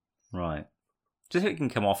 Right. Just if it can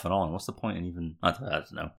come off and on, what's the point in even... I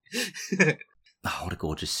don't know. Oh, what a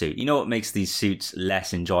gorgeous suit. You know what makes these suits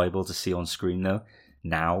less enjoyable to see on screen, though,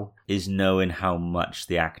 now, is knowing how much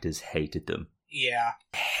the actors hated them. Yeah.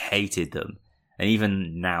 Hated them. And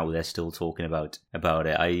even now, they're still talking about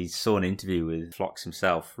it. I saw an interview with Phlox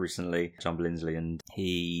himself recently, John Billingsley, and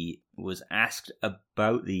he was asked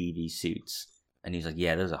about the EV suits. And he's like,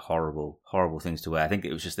 yeah, those are horrible, horrible things to wear. I think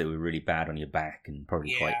it was just they were really bad on your back and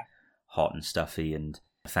probably quite hot and stuffy. And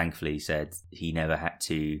thankfully, he said he never had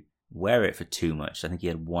to wear it for too much. I think he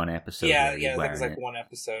had one episode. Yeah, I think it was like one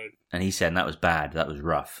episode. And he said that was bad, that was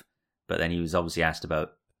rough. But then he was obviously asked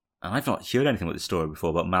about... And I've not heard anything about this story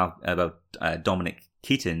before, about Dominic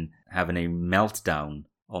Keaton having a meltdown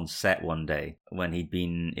on set one day when he'd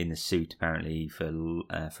been in the suit, apparently, for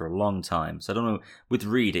a long time. So I don't know, with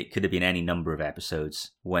Reed, it could have been any number of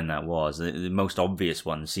episodes when that was. The most obvious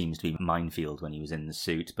one seems to be Minefield when he was in the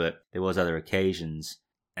suit, but there was other occasions,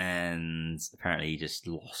 and apparently he just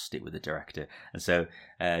lost it with the director. And so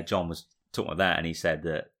John was talking about that, and he said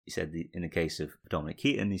said in the case of Dominic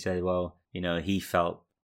Keaton, he said, well, he felt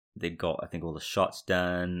they got, I think, all the shots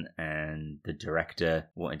done, and the director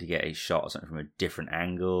wanted to get a shot or something from a different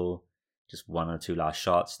angle, just one or two last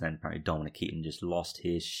shots. Then apparently Dominic Keaton just lost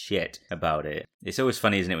his shit about it. It's always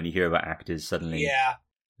funny, isn't it, when you hear about actors suddenly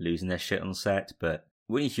losing their shit on set. But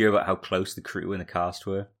when you hear about how close the crew and the cast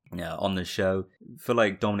were on the show, for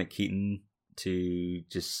like Dominic Keaton to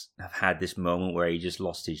just have had this moment where he just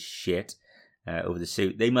lost his shit over the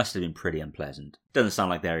suit, they must have been pretty unpleasant. Doesn't sound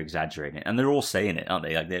like they're exaggerating it, and they're all saying it, aren't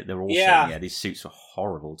they? Like they're all saying, these suits are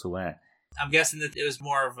horrible to wear. I'm guessing that it was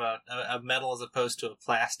more of a metal as opposed to a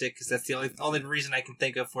plastic, because that's the only reason I can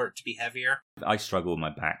think of for it to be heavier. I struggle with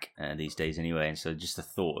my back these days anyway, and so just the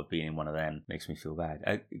thought of being in one of them makes me feel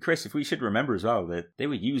bad. Chris, if we should remember as well that they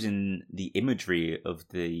were using the imagery of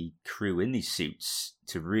the crew in these suits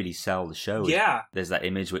to really sell the show. Yeah. There's that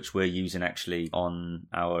image which we're using actually on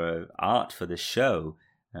our art for this show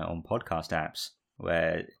on podcast apps,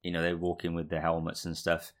 where, they're walking with their helmets and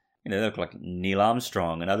stuff. They look like Neil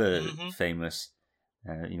Armstrong and other famous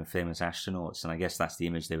astronauts. And I guess that's the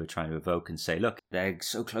image they were trying to evoke and say, look, they're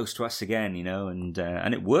so close to us again,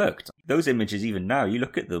 and it worked. Those images, even now, you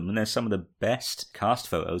look at them and they're some of the best cast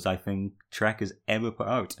photos I think Trek has ever put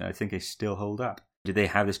out. And I think they still hold up. Did they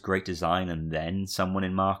have this great design and then someone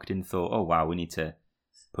in marketing thought, oh, wow, we need to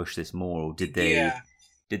push this more? Or did they...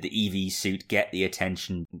 Did the EV suit get the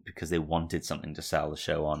attention because they wanted something to sell the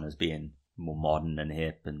show on as being more modern and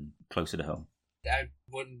hip and closer to home? I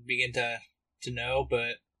wouldn't begin to know,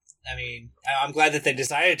 but I mean, I'm glad that they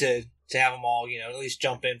decided to have them all, at least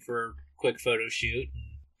jump in for a quick photo shoot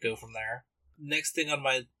and go from there. Next thing on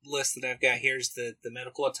my list that I've got here is the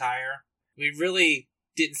medical attire. We really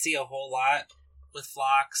didn't see a whole lot with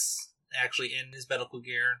Phlox actually in his medical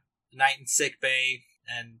gear. Night in sick bay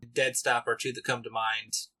and Dead Stop are two that come to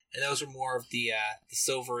mind. And those are more of the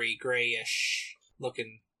silvery, grayish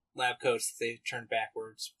looking lab coats that they turned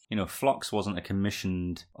backwards. Phlox wasn't a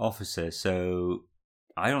commissioned officer, so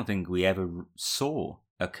I don't think we ever saw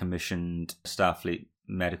a commissioned Starfleet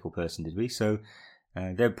medical person, did we? So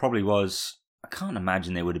there probably was... I can't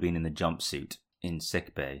imagine they would have been in the jumpsuit in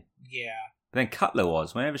sickbay. Yeah. But then Cutler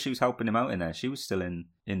was. Whenever she was helping him out in there, she was still in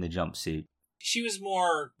the jumpsuit. She was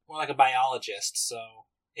more like a biologist, so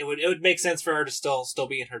it would make sense for her to still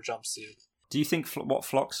be in her jumpsuit. Do you think what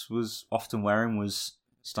Phlox was often wearing was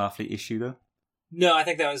Starfleet issue, though? No, I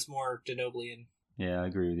think that was more Denobulan. Yeah, I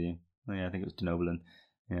agree with you. Yeah, I think it was Denobulan.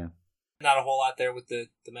 Yeah. Not a whole lot there with the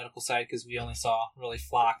medical side, because we only saw really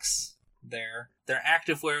Phlox there. Their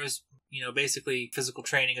active wear was, basically physical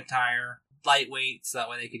training attire, lightweight, so that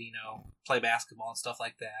way they could, play basketball and stuff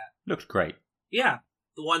like that. Looked great. Yeah.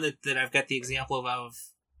 The one that I've got the example of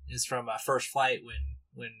is from First Flight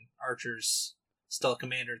when Archer's still a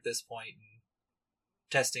commander at this point and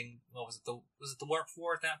testing, what was it the Warp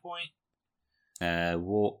 4 at that point?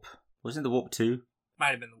 Warp, wasn't it the Warp 2? Might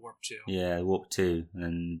have been the Warp 2. Yeah, Warp 2, and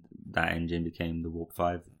then that engine became the Warp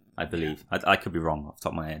 5, I believe. Yeah. I could be wrong off the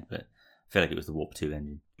top of my head, but I feel like it was the Warp 2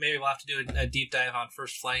 engine. Maybe we'll have to do a deep dive on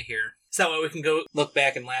First Flight here. So that way we can go look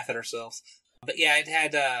back and laugh at ourselves. But yeah, it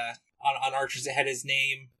had... On Archer's, it had his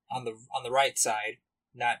name on the right side.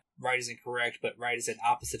 Not right as incorrect, but right as an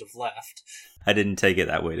opposite of left. I didn't take it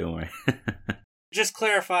that way, don't worry. Just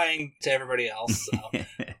clarifying to everybody else. So.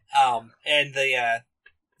 And the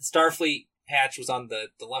Starfleet patch was on the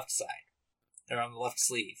left side, or on the left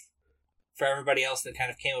sleeve. For everybody else that kind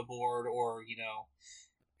of came aboard or,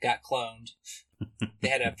 got cloned, they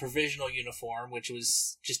had a provisional uniform, which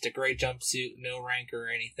was just a gray jumpsuit, no rank or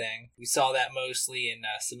anything. We saw that mostly in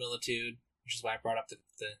Similitude, which is why I brought up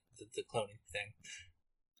the cloning thing.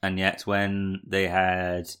 And yet, when they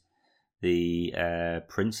had the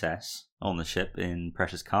princess on the ship in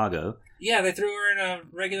Precious Cargo... Yeah, they threw her in a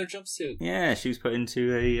regular jumpsuit. Yeah, she was put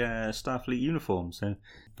into a Starfleet uniform, so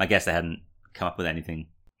I guess they hadn't come up with anything.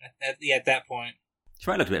 At that point. She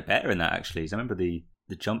might look a bit better in that, actually. So I remember the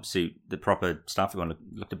jumpsuit, the proper Starfleet one,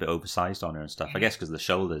 looked a bit oversized on her and stuff. Mm-hmm. I guess because of the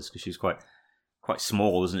shoulders, because she was quite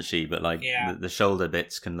small, wasn't she? But the shoulder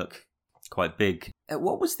bits can look quite big.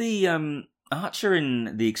 What was the Archer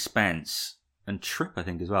in The Expanse and Trip, I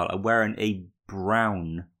think, as well, are wearing a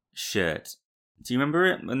brown shirt. Do you remember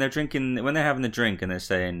it? When they're having the drink and they're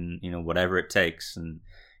saying, whatever it takes, and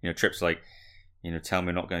Trip's like, tell me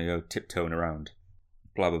I'm not going to go tiptoeing around,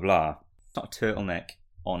 blah blah blah. It's not a turtleneck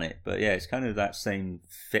on it, but yeah, it's kind of that same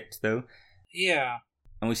fit though. Yeah.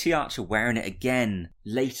 And we see Archer wearing it again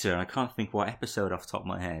later. I can't think what episode off the top of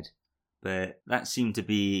my head, but that seemed to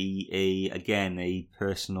be a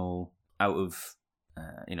personal out of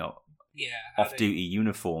off-duty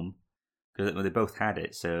uniform, because they both had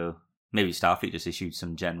it. So Maybe Starfleet just issued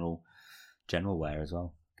some general wear as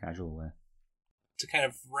well, casual wear. To kind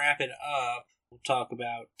of wrap it up, we'll talk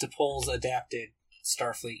about T'Pol's adapted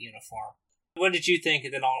Starfleet uniform. What did you think?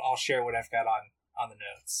 And then I'll share what I've got on the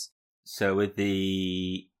notes. So with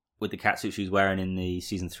the catsuit she was wearing in the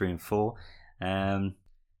season 3 and 4,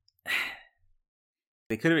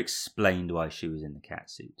 they could have explained why she was in the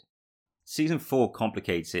catsuit. Season 4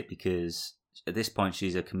 complicates it because at this point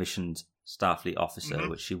she's a commissioned Starfleet officer,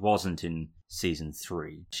 which she wasn't in season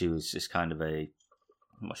 3. She was just kind of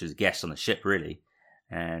she was a guest on the ship, really.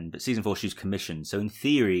 But season 4 she was commissioned, so in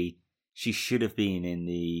theory she should have been in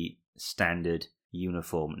the standard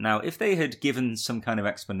uniform. Now, if they had given some kind of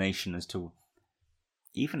explanation as to,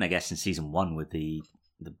 even I guess in season 1 with the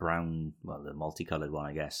brown, well, the multicolored one,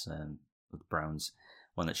 I guess, with browns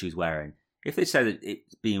one that she was wearing, if they said that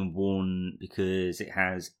it's being worn because it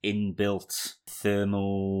has inbuilt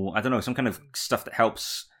thermal, I don't know, some kind of stuff that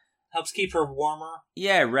helps keep her warmer.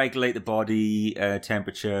 Yeah, regulate the body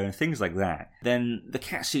temperature and things like that, then the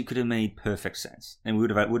catsuit could have made perfect sense, and we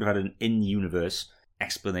would have had an in-universe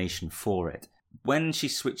explanation for it. When she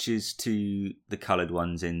switches to the coloured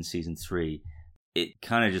ones in season 3, it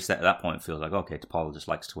kind of just at that point feels like, okay, T'Pol just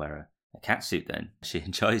likes to wear a catsuit then. She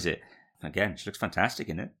enjoys it. Again, she looks fantastic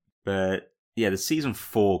in it. But yeah, the season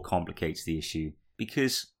 4 complicates the issue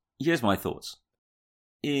because here's my thoughts.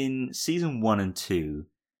 In season 1 and 2,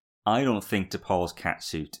 I don't think T'Pol's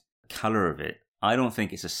catsuit, colour of it, I don't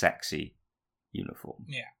think it's a sexy uniform.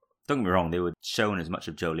 Yeah. Don't get me wrong, they were showing as much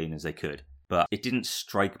of Jolene as they could, but it didn't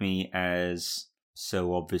strike me as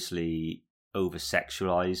so obviously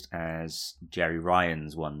over-sexualized as Jerry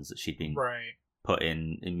Ryan's ones that she'd been put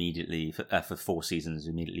in immediately for 4 seasons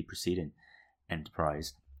immediately preceding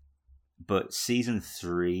Enterprise. But season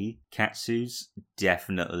 3 catsuits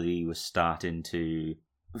definitely was starting to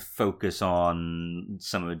focus on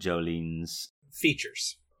some of Jolene's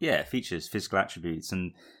features. Yeah, features, physical attributes,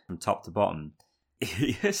 and from top to bottom.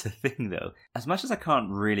 Here's the thing, though. As much as I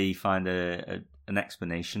can't really find an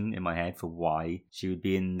explanation in my head for why she would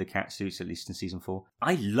be in the catsuits, at least in season 4,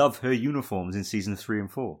 I love her uniforms in season 3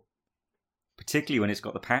 and 4. Particularly when it's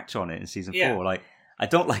got the patch on it in season 4. Like, I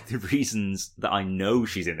don't like the reasons that I know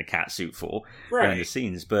she's in the catsuit for behind the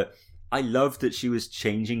scenes, but I love that she was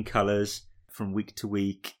changing colours from week to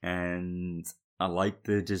week, and I liked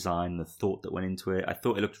the design, the thought that went into it. I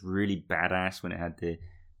thought it looked really badass when it had the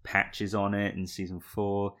patches on it in season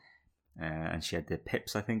 4, and she had the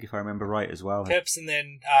pips, I think, if I remember right, as well. Pips, and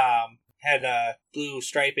then had blue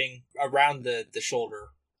striping around the shoulder.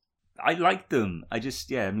 I liked them. I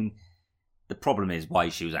mean, the problem is why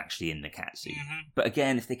she was actually in the catsuit. But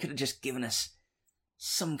again, if they could have just given us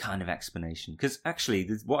some kind of explanation, because actually,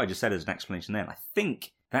 what I just said is an explanation there. I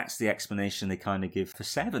think that's the explanation they kind of give for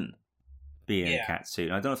 7 being in a catsuit.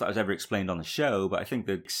 And I don't know if that was ever explained on the show, but I think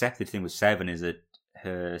the accepted thing with 7 is that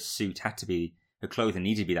her suit had to be, her clothing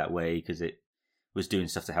needed to be that way because it was doing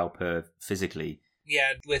stuff to help her physically.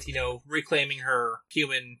 Yeah, with, reclaiming her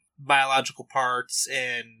human biological parts,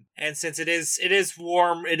 and since it is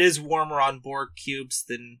warmer on Borg cubes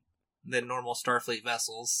than normal Starfleet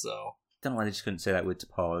vessels, so. I don't know why they just couldn't say that with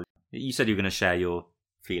T'Pol. You said you were going to share your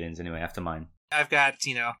feelings anyway after mine. I've got,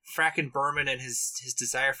 frackin' Berman and his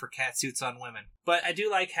desire for catsuits on women. But I do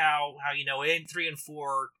like how in 3 and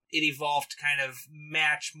 4, it evolved to kind of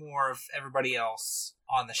match more of everybody else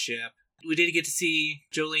on the ship. We did get to see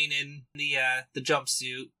Jolene in the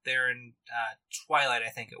jumpsuit there in Twilight,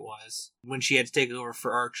 I think it was, when she had to take over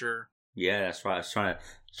for Archer. Yeah, that's right. I was trying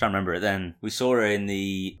to remember it then. We saw her in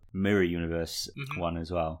the Mirror Universe one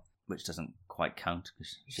as well, which doesn't quite count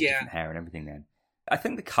because she had different hair and everything then. I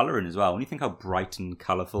think the colouring as well, when you think how bright and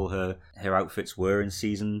colourful her outfits were in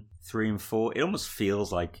season 3 and 4, it almost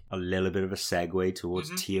feels like a little bit of a segue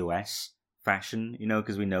towards TOS fashion,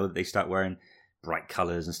 because we know that they start wearing bright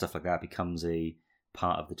colours and stuff like that becomes a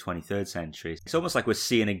part of the 23rd century. It's almost like we're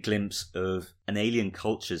seeing a glimpse of an alien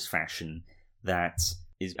culture's fashion that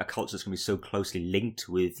is a culture that's going to be so closely linked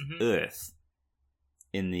with Earth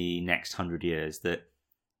in the next 100 years that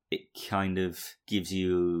it kind of gives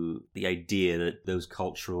you the idea that those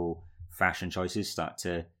cultural fashion choices start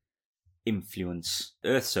to influence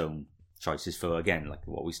Earth's own choices for, again, like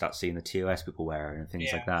what we start seeing the TOS people wear and things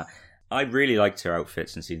like that. I really liked her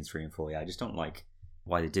outfits in season 3 and 4. I just don't like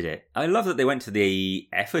why they did it. I love that they went to the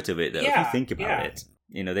effort of it, though. If you think about it,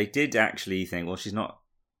 they did actually think, well, she's not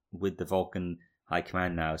with the Vulcan High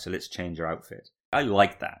Command now, so let's change her outfit. I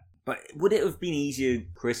like that. But would it have been easier,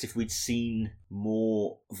 Chris, if we'd seen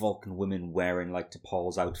more Vulcan women wearing, like,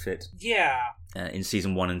 T'Pol's outfit? Yeah. In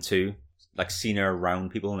season 1 and 2? Like, seen her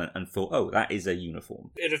around people and thought, oh, that is a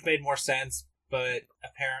uniform. It'd have made more sense. but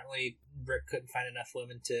apparently Rick couldn't find enough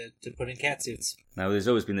women to put in catsuits. Now, there's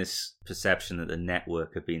always been this perception that the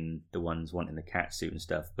network have been the ones wanting the catsuit and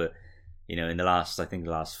stuff, but, you know, in the last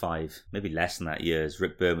 5, maybe less than that years,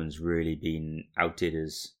 Rick Berman's really been outed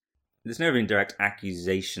as... There's never been direct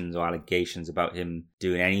accusations or allegations about him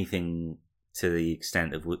doing anything to the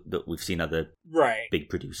extent of that we've seen other big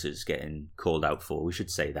producers getting called out for. We should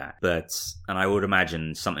say that. And I would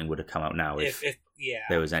imagine something would have come out now if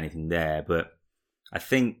there was anything there. But I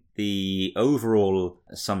think the overall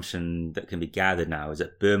assumption that can be gathered now is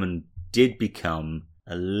that Berman did become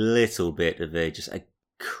a little bit of a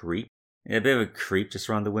creep. A bit of a creep just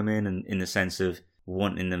around the women, and in the sense of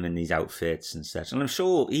wanting them in these outfits and such. And I'm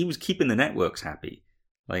sure he was keeping the networks happy.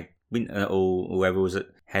 Like, or whoever was at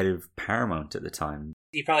head of Paramount at the time.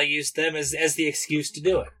 He probably used them as the excuse to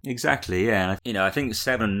do it. Exactly, yeah. You know, I think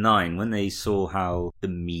 7 and 9, when they saw how the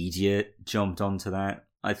media jumped onto that,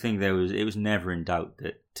 I think it was never in doubt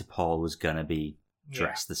that T'Pol was going to be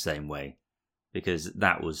dressed the same way. Because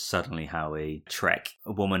that was suddenly how a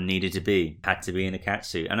woman needed to be. Had to be in a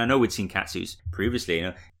catsuit. And I know we'd seen catsuits previously. You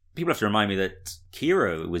know, people have to remind me that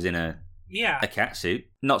Kiro was in a catsuit.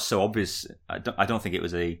 Not so obvious. I don't think it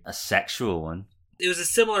was a sexual one. It was a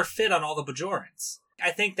similar fit on all the Bajorans.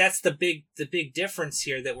 I think that's the big difference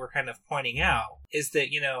here that we're kind of pointing out, is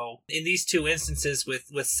that, you know, in these two instances with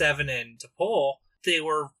Seven and T'Pol, they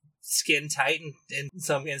were skin tight and in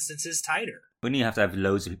some instances tighter. When you have to have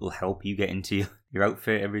loads of people help you get into your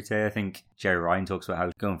outfit every day, I think Jerry Ryan talks about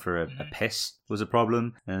how going for a piss was a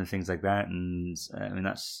problem and things like that. And I mean,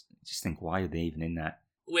 that's just think, why are they even in that?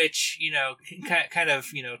 Which, you know, kind of,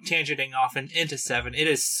 you know, tangenting off into 7, it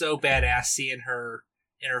is so badass seeing her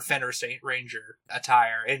in her Fenrir Ranger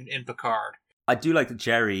attire in Picard. I do like that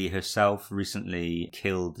Jerry herself recently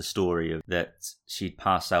killed the story of that she'd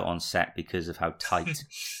passed out on set because of how tight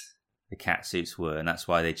the catsuits were, and that's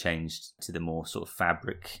why they changed to the more sort of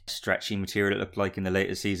fabric, stretchy material it looked like in the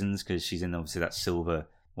later seasons, because she's in obviously that silver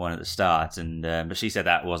one at the start, and but she said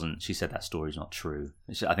that story's not true.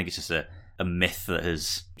 I think it's just a myth that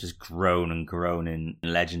has just grown and grown in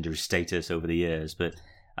legendary status over the years. But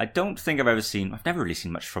I don't think I've never really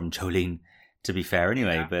seen much from Jolene, to be fair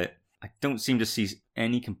anyway, but I don't seem to see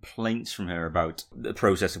any complaints from her about the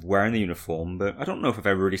process of wearing the uniform, but I don't know if I've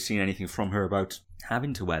ever really seen anything from her about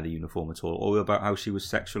having to wear the uniform at all, or about how she was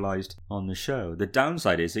sexualized on the show. The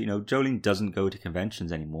downside is that, you know, Jolene doesn't go to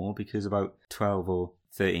conventions anymore because about 12 or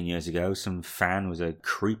 13 years ago, some fan was a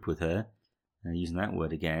creep with her, using that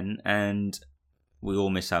word again, and we all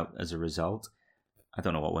miss out as a result. I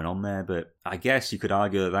don't know what went on there, but I guess you could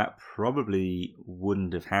argue that probably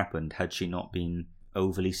wouldn't have happened had she not been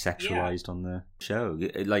overly sexualized on the show.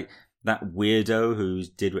 Like, that weirdo who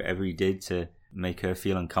did whatever he did to make her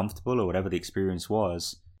feel uncomfortable, or whatever the experience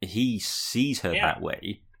was, he sees her that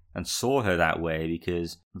way and saw her that way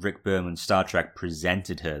because Rick Berman's Star Trek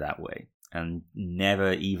presented her that way, and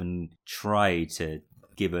never even tried to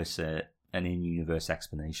give us an in-universe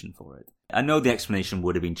explanation for it. I know the explanation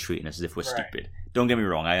would have been treating us as if we're stupid. Don't get me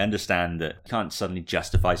wrong, I understand that you can't suddenly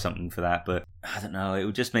justify something for that, but I don't know, it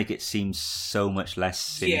would just make it seem so much less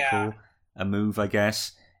cynical a move, I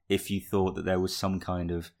guess, if you thought that there was some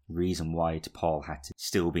kind of reason why T'Pol had to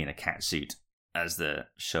still be in a catsuit as the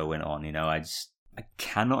show went on. You know, I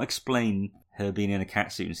cannot explain her being in a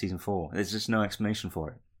catsuit in season 4. There's just no explanation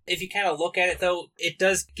for it. If you kind of look at it, though, it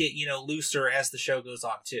does get, you know, looser as the show goes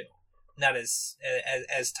on, too. Not as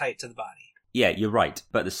tight to the body. Yeah, you're right.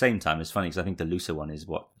 But at the same time, it's funny because I think the looser one is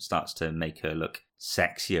what starts to make her look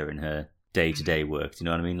sexier in her day-to-day work. Do you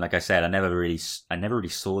know what I mean? Like I said, I never really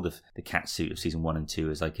saw the catsuit of season 1 and 2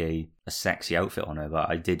 as like a sexy outfit on her, but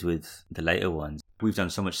I did with the later ones. We've done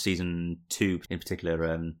so much season 2, in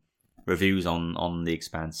particular, reviews on The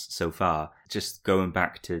Expanse so far. Just going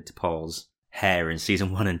back to Paul's hair in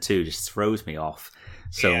season 1 and 2 just throws me off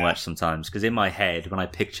so much sometimes, because in my head, when I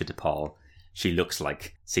picture T'Pol, she looks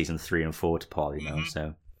like season 3 and 4 T'Pol, you know.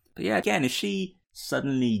 So, but yeah, again, if she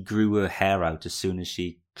suddenly grew her hair out as soon as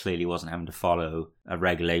she clearly wasn't having to follow a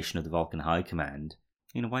regulation of the Vulcan High Command,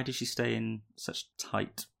 you know, why did she stay in such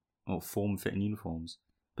tight or form-fitting uniforms?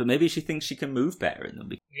 But maybe she thinks she can move better in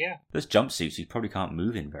them. Yeah. Those jumpsuits you probably can't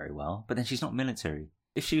move in very well, but then she's not military.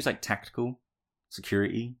 If she was like tactical,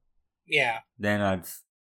 security, then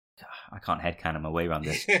I can't headcanon my way around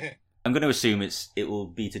this. I'm going to assume it will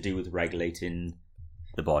be to do with regulating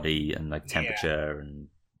the body and like temperature and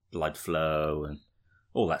blood flow and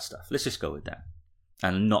all that stuff. Let's just go with that.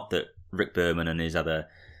 And not that Rick Berman and his other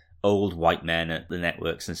old white men at the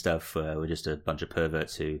networks and stuff were just a bunch of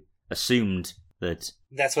perverts who assumed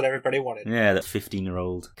That's what everybody wanted. Yeah, that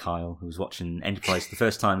 15-year-old Kyle who was watching Enterprise the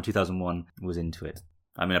first time in 2001 was into it.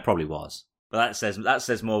 I mean, I probably was. But that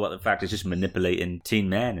says more about the fact it's just manipulating teen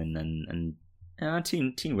men and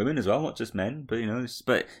teen women as well, not just men. But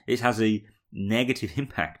but it has a negative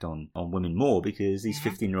impact on women more because these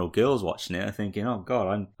 15-year-old girls watching it are thinking, oh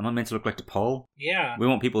god, am I meant to look like T'Pol? Yeah. We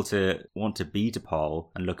want people to want to be T'Pol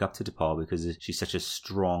and look up to T'Pol because she's such a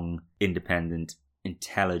strong, independent,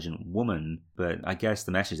 intelligent woman. But I guess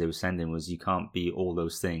the message they were sending was you can't be all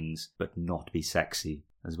those things but not be sexy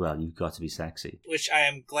as well. You've got to be sexy. Which I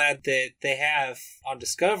am glad that they have on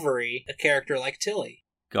Discovery a character like Tilly.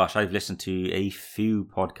 Gosh, I've listened to a few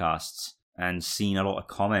podcasts and seen a lot of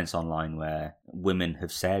comments online where women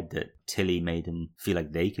have said that Tilly made them feel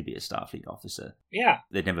like they could be a Starfleet officer. Yeah.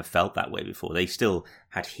 They'd never felt that way before. They still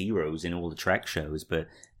had heroes in all the Trek shows, but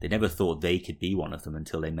they never thought they could be one of them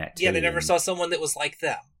until they met Tilly. Yeah, they never saw someone that was like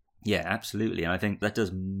them. Yeah, absolutely. And I think that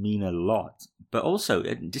does mean a lot. But also,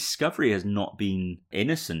 Discovery has not been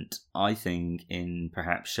innocent, I think, in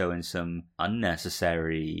perhaps showing some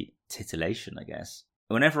unnecessary titillation, I guess.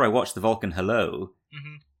 Whenever I watch the Vulcan Hello,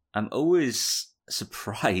 I'm always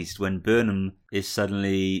surprised when Burnham is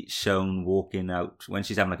suddenly shown walking out when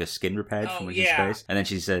she's having like a skin repaired from Mission Space, and then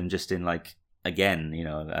she's just in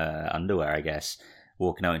underwear, I guess,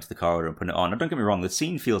 walking out into the corridor and putting it on. Now, don't get me wrong, the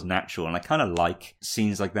scene feels natural, and I kind of like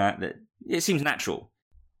scenes like that. That it seems natural.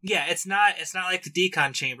 Yeah, it's not like the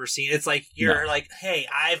decon chamber scene. It's like you're like, hey,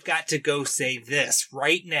 I've got to go say this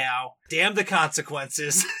right now. Damn the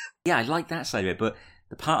consequences. Yeah, I like that side of it, but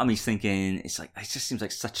the part of me's thinking, it just seems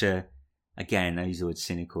like such a, again, I use the word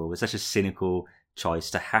cynical, but such a cynical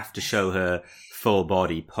choice to have to show her full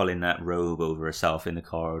body pulling that robe over herself in the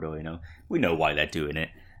corridor, We know why they're doing it.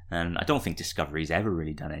 And I don't think Discovery's ever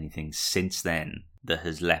really done anything since then that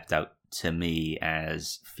has leapt out to me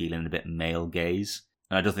as feeling a bit male gaze.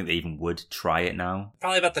 And I don't think they even would try it now.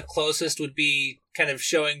 Probably about the closest would be kind of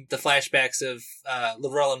showing the flashbacks of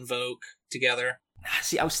Lavrel and Vogue together.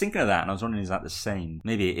 See, I was thinking of that, and I was wondering, is that the same?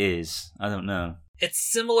 Maybe it is. I don't know. It's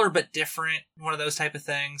similar but different. One of those type of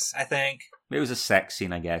things, I think. It was a sex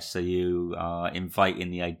scene, I guess, so you are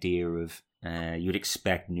inviting the idea of you'd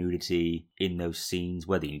expect nudity in those scenes.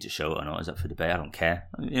 Whether you need to show it or not is up for debate. I don't care.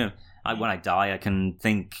 When I die, I can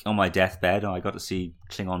think on my deathbed, I got to see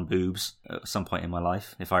Klingon boobs at some point in my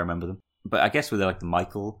life, if I remember them. But I guess with the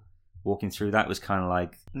Michael walking through, that was kind of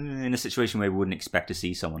like in a situation where we wouldn't expect to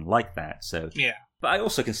see someone like that. So yeah. But I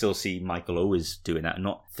also can still see Michael always doing that and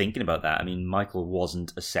not thinking about that. I mean, Michael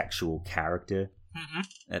wasn't a sexual character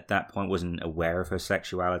at that point, wasn't aware of her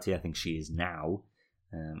sexuality. I think she is now,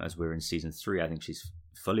 as we're in season 3. I think she's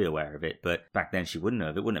fully aware of it. But back then she wouldn't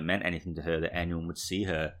have. It wouldn't have meant anything to her that anyone would see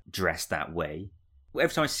her dressed that way.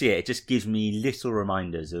 Every time I see it, it just gives me little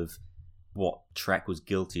reminders of what Trek was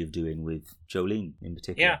guilty of doing with Jolene in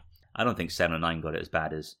particular. Yeah. I don't think 7 or 9 got it as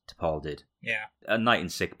bad as T'Pol did. Yeah. A Night in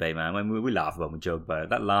Sickbay, man. When we laugh about it, we joke about it.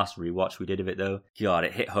 That last rewatch we did of it, though, God,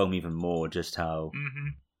 it hit home even more just how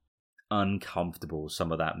uncomfortable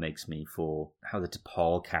some of that makes me for how the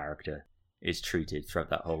T'Pol character is treated throughout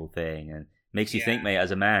that whole thing. And makes you think, mate,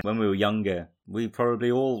 as a man, when we were younger, we probably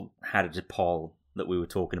all had a T'Pol that we were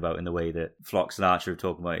talking about in the way that Phlox and Archer were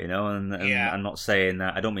talking about, And I'm not saying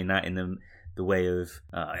that, I don't mean that in the way of,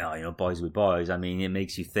 boys with boys. I mean, it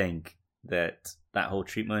makes you think that whole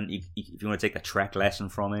treatment, if you want to take a Trek lesson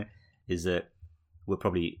from it, is that we're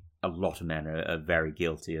probably, a lot of men are very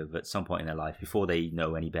guilty of, at some point in their life, before they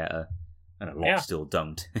know any better, and a lot still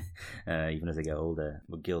don't, even as they get older,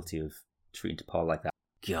 we're guilty of treating T'Pol like that.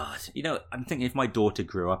 God, I'm thinking if my daughter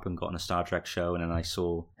grew up and got on a Star Trek show and then I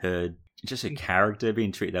saw her, just a character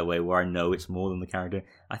being treated that way, where I know it's more than the character,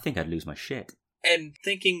 I think I'd lose my shit. And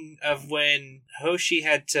thinking of when Hoshi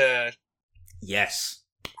had to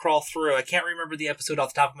crawl through, I can't remember the episode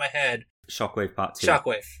off the top of my head. Shockwave Part 2.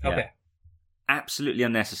 Shockwave, okay. Yeah. Absolutely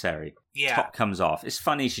unnecessary. Yeah. Top comes off. It's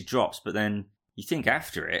funny she drops, but then you think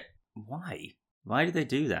after it, why? Why did they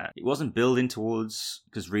do that? It wasn't building towards,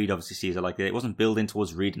 because Reed obviously sees her like that, it wasn't building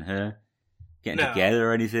towards Reed and her getting together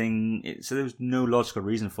or anything, so there was no logical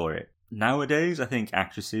reason for it. Nowadays, I think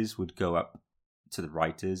actresses would go up to the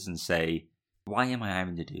writers and say, why am I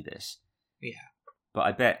having to do this? Yeah. But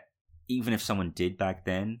I bet even if someone did back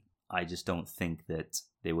then, I just don't think that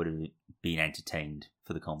they would have been entertained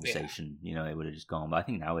for the conversation. Yeah. They would have just gone. But I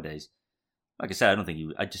think nowadays, like I said,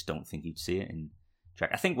 I just don't think you'd see it in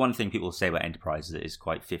Trek. I think one thing people say about Enterprise is that it's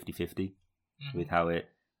quite 50-50 with how it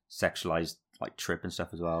sexualized like Trip and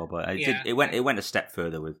stuff as well. But it went a step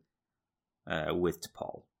further with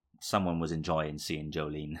T'Pol. Someone was enjoying seeing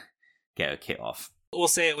Jolene get her kit off. We'll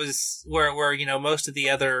say it was where most of the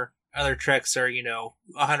other Other Treks are,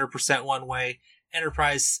 100% one way.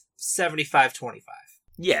 Enterprise, 75-25.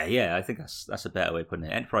 Yeah, I think that's a better way of putting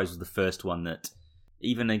it. Enterprise was the first one that,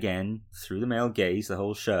 even again, through the male gaze, the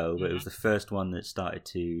whole show, but it was the first one that started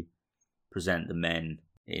to present the men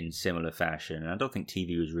in similar fashion. And I don't think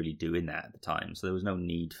TV was really doing that at the time, so there was no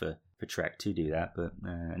need for Trek to do that. But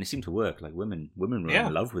and it seemed to work. Like women were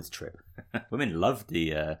in love with Trip. Women loved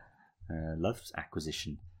the loved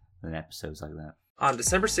acquisition in episodes like that. On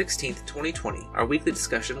December 16th, 2020, our weekly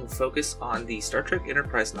discussion will focus on the Star Trek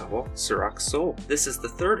Enterprise novel, Sirach's Soul. This is the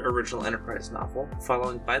third original Enterprise novel,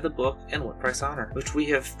 following By the Book and What Price Honor, which we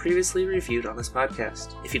have previously reviewed on this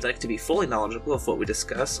podcast. If you'd like to be fully knowledgeable of what we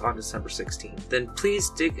discuss on December 16th, then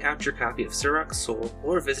please dig out your copy of Sirach's Soul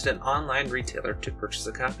or visit an online retailer to purchase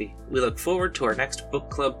a copy. We look forward to our next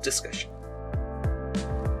book club discussion.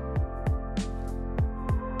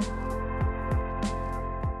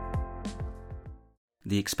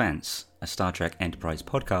 The Expanse, a Star Trek Enterprise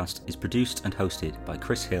podcast, is produced and hosted by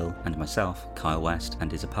Chris Hill and myself, Kyle West,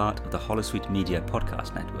 and is a part of the Holosuite Media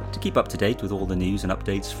podcast network. To keep up to date with all the news and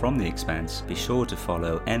updates from The Expanse, be sure to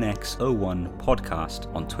follow NX01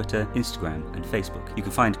 Podcast on Twitter, Instagram, and Facebook. You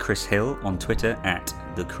can find Chris Hill on Twitter at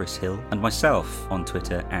The Chris Hill, and myself on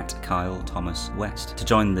Twitter at Kyle Thomas West. To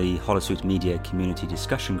join the Holosuite Media community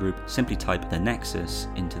discussion group, simply type The Nexus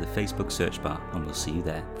into the Facebook search bar, and we'll see you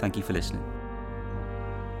there. Thank you for listening.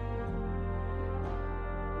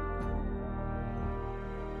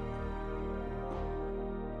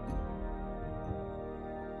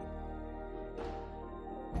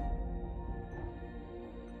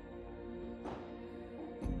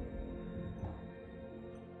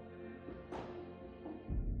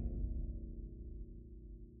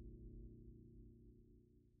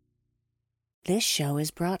 This show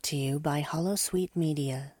is brought to you by Holosuite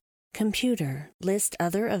Media. Computer, list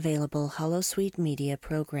other available Holosuite Media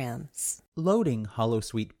programs. Loading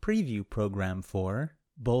Holosuite preview program for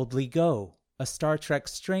Boldly Go, a Star Trek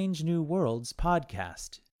Strange New Worlds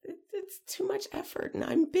podcast. It's too much effort, and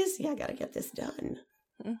I'm busy. I gotta get this done.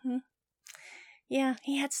 Mm-hmm. Yeah,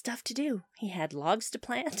 he had stuff to do. He had logs to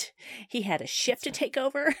plant. He had a ship to take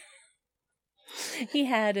over. He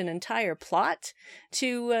had an entire plot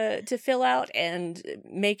to fill out and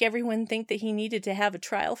make everyone think that he needed to have a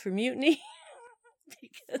trial for mutiny.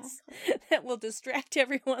 Because that will distract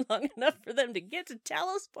everyone long enough for them to get to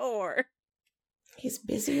Talos-4. He's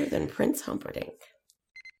busier than Prince Humperdinck.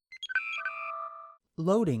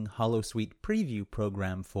 Loading Holosuite preview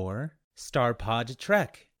program for Starpod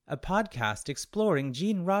Trek, a podcast exploring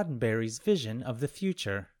Gene Roddenberry's vision of the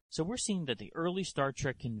future. So we're seeing that the early Star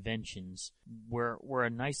Trek conventions were a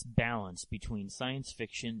nice balance between science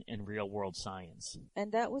fiction and real-world science.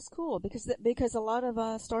 And that was cool because a lot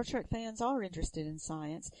of Star Trek fans are interested in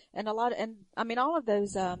science, and all of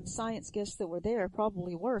those science guests that were there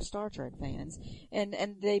probably were Star Trek fans, and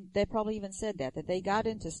they probably even said that they got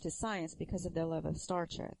into science because of their love of Star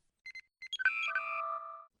Trek.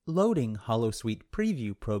 Loading Holosuite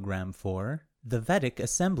preview program for The Vedic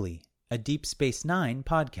Assembly, a Deep Space Nine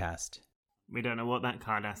podcast. We don't know what that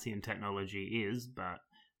Cardassian technology is, but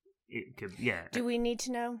it could, yeah. Do we need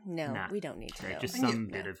to know? No, we don't need to know. Just some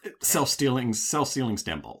bit of self-stealing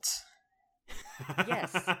stem bolts.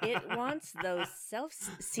 Yes, it wants those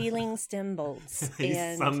self-sealing stem bolts.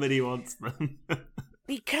 And somebody wants them.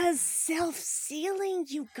 Because self-sealing,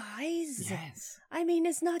 you guys. Yes. I mean,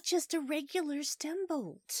 it's not just a regular stem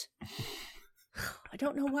bolt. I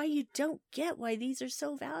don't know why you don't get why these are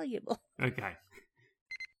so valuable. Okay.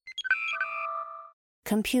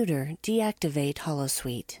 Computer, deactivate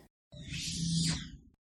Holosuite.